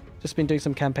 right? Just been doing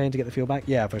some campaign to get the feel back.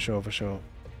 Yeah, for sure.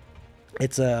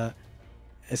 It's a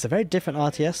very different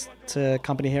RTS to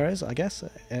Company Heroes, I guess,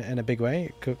 in a big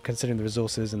way, considering the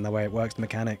resources and the way it works, the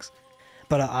mechanics.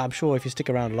 But I'm sure if you stick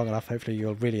around long enough, hopefully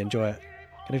you'll really enjoy it.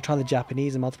 Gonna try the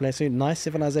Japanese in multiplayer soon. Nice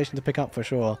civilization to pick up for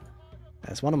sure.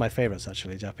 It's one of my favorites,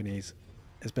 actually, Japanese.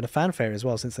 It's been a fan favorite as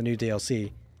well since the new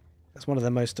DLC. It's one of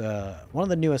the most, one of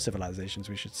the newer civilizations,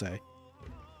 we should say.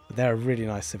 But they're a really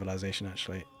nice civilization,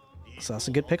 actually. So that's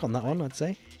a good pick on that one, I'd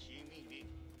say.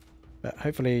 But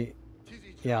hopefully,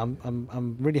 yeah,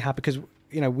 I'm really happy because,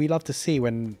 you know, we love to see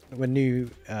when new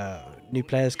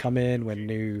players come in, when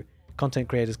new content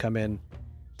creators come in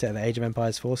to the Age of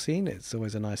Empires 4 scene. It's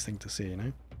always a nice thing to see, you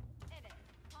know.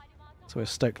 So we're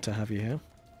stoked to have you here.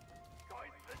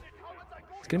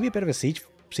 It's going to be a bit of a siege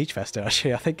fester,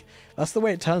 actually. I think that's the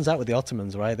way it turns out with the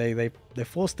Ottomans, right? They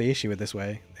forced the issue with this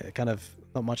way. It kind of,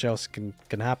 not much else can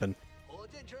happen.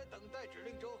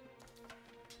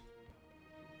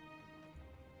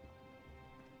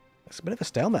 It's a bit of a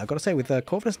stalemate, I've got to say, with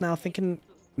Corvinus now thinking,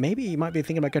 maybe he might be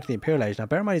thinking about going to the Imperial Age. Now,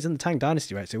 bear in mind, he's in the Tang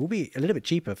Dynasty, right? So it will be a little bit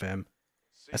cheaper for him.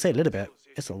 I say a little bit,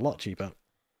 it's a lot cheaper.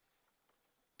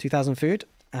 2,000 food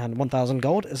and 1,000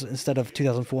 gold instead of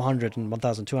 2,400 and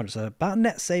 1,200. So about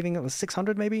net saving of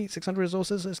 600 maybe, 600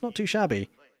 resources. It's not too shabby.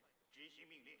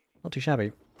 Not too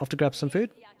shabby. Off to grab some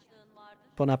food.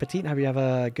 Bon appetit. Have you have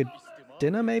a good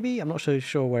dinner maybe? I'm not so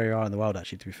sure where you are in the world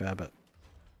actually, to be fair, but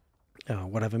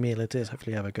whatever meal it is,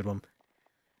 hopefully you have a good one.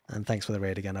 And thanks for the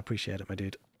raid again. I appreciate it, my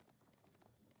dude.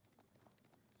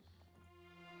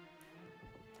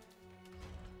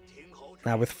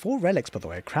 Now with 4 relics, by the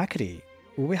way, Crackedy,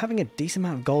 we're having a decent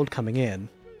amount of gold coming in.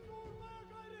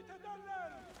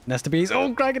 Nester Bees.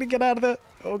 Oh, Crackedy, get out of there.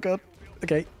 Oh, God.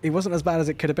 Okay, it wasn't as bad as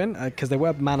it could have been because they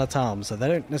were man-at-arms, so they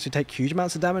don't necessarily take huge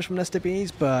amounts of damage from Nester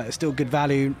Bees, but it's still good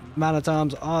value.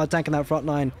 Man-at-arms are tanking that front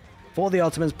line for the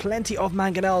Ottomans. Plenty of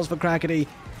mangonels for Crackedy.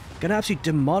 Gonna absolutely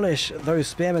demolish those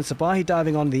spearmen. Sabahi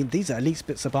diving on these are elite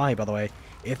Sabahi, by the way.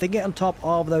 If they get on top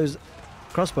of those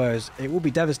crossbows, it will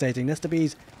be devastating. Nester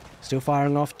Bees still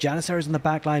firing off. Janissaries in the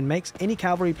back line makes any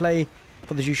cavalry play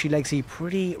for the Jushi Legacy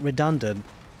pretty redundant.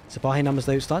 Sipahi numbers,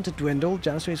 though, starting to dwindle.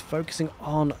 Janissary is focusing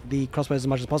on the crossbows as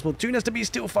much as possible. 2 Nesta Bees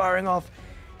still firing off.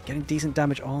 Getting decent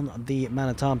damage on the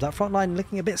man-at-arms. That front line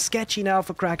looking a bit sketchy now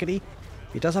for Crackedy.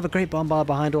 He does have a great bombard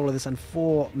behind all of this, and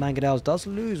 4 Mangadels. Does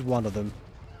lose one of them.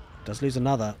 Does lose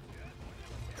another.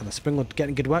 And the Springald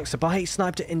getting good work. Sipahi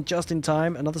sniped it in just in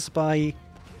time. Another Sipahi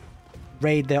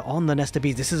raid there on the Nesta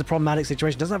Bees. This is a problematic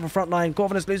situation. Doesn't have a front line.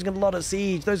 Corvinus losing a lot of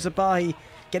siege. Those Sipahi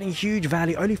getting huge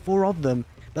value. Only 4 of them.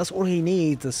 That's all he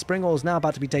needs. The Springall's now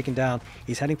about to be taken down.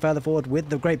 He's heading further forward with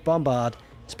the Great Bombard.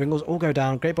 Springalls all go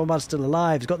down. Great Bombard's still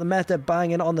alive. He's got the Meta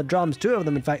banging on the drums. 2 of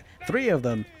them, in fact. 3 of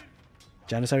them.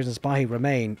 Janissaries and Sipahi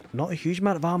remain. Not a huge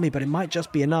amount of army, but it might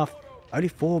just be enough. Only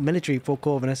 4 military for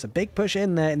Corvinus. A big push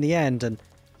in there in the end. And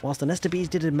whilst the Nesta Bees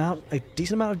did a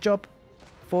decent amount of job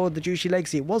for the Juicy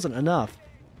Legacy, it wasn't enough.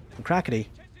 And Crackedy,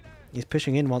 he's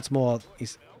pushing in once more.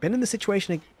 He's been in the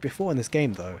situation before in this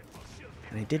game, though.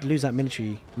 And he did lose that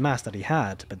military mass that he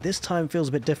had, but this time feels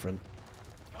a bit different.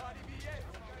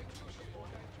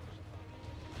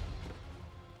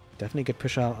 Definitely good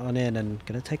push out on in, and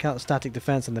going to take out static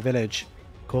defense in the village.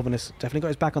 Corvinus definitely got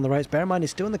his back on the ropes. Bear in mind,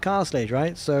 he's still in the car stage,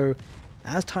 right? So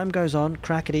as time goes on,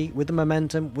 Crackedy with the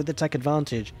momentum, with the tech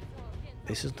advantage,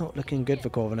 this is not looking good for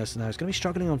Corvinus now. He's going to be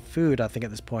struggling on food, I think,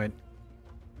 at this point.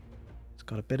 He's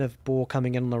got a bit of boar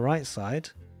coming in on the right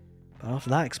side. But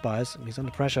after that expires, he's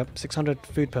under pressure. 600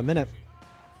 food per minute.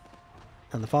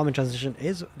 And the farming transition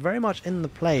is very much in the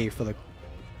play for the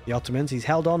Ottomans. He's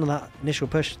held on that initial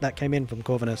push that came in from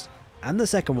Corvinus. And the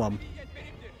second one.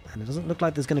 And it doesn't look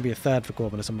like there's going to be a third for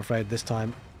Corvinus, I'm afraid, this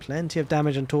time. Plenty of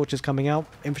damage and torches coming out.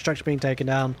 Infrastructure being taken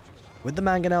down. With the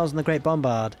Mangonels and the Great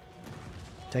Bombard.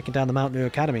 Taking down the Mount New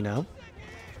Academy now.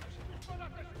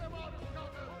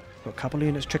 Got a couple of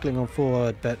units trickling on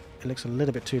forward, but it looks a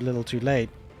little bit too little too late.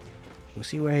 We'll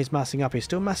see where he's massing up. He's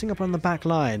still massing up on the back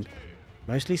line.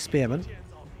 Mostly spearmen.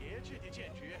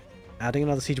 Adding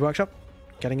another siege workshop.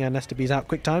 Getting our Nesta Bees out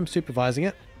quick time. Supervising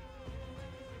it.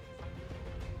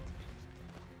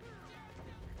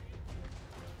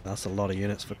 That's a lot of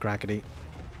units for Crackedy.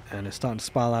 And it's starting to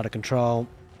spiral out of control.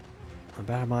 And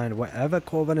bear in mind, whatever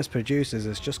Corvinus produces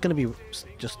is just going to be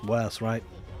just worse, right?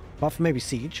 Apart from maybe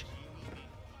siege.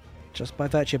 Just by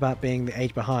virtue about being the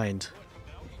age behind.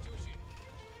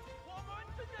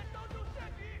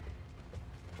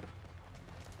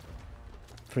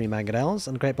 3 Mangonels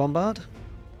and Great Bombard.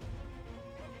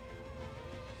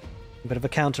 A bit of a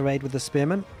counter raid with the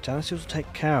Spearmen. Janissaries will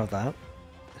take care of that.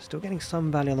 They're still getting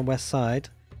some value on the west side.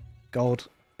 Gold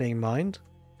being mined.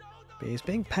 But he's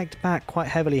being pegged back quite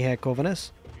heavily here,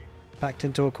 Corvinus. Backed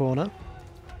into a corner.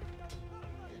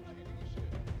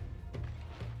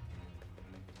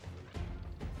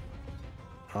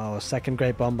 Oh, a second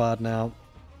Great Bombard now.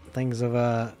 Things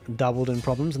have doubled in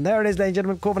problems. And there it is, ladies and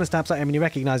gentlemen. Corvinus taps at him and he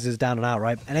recognises it's down and out,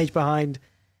 right? An age behind,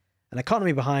 an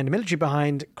economy behind, a military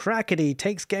behind. Crackedy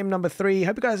takes game number 3.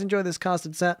 Hope you guys enjoyed this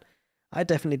casted set. I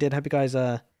definitely did. Hope you guys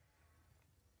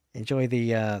enjoy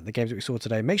the games that we saw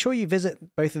today. Make sure you visit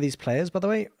both of these players, by the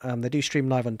way. They do stream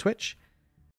live on Twitch.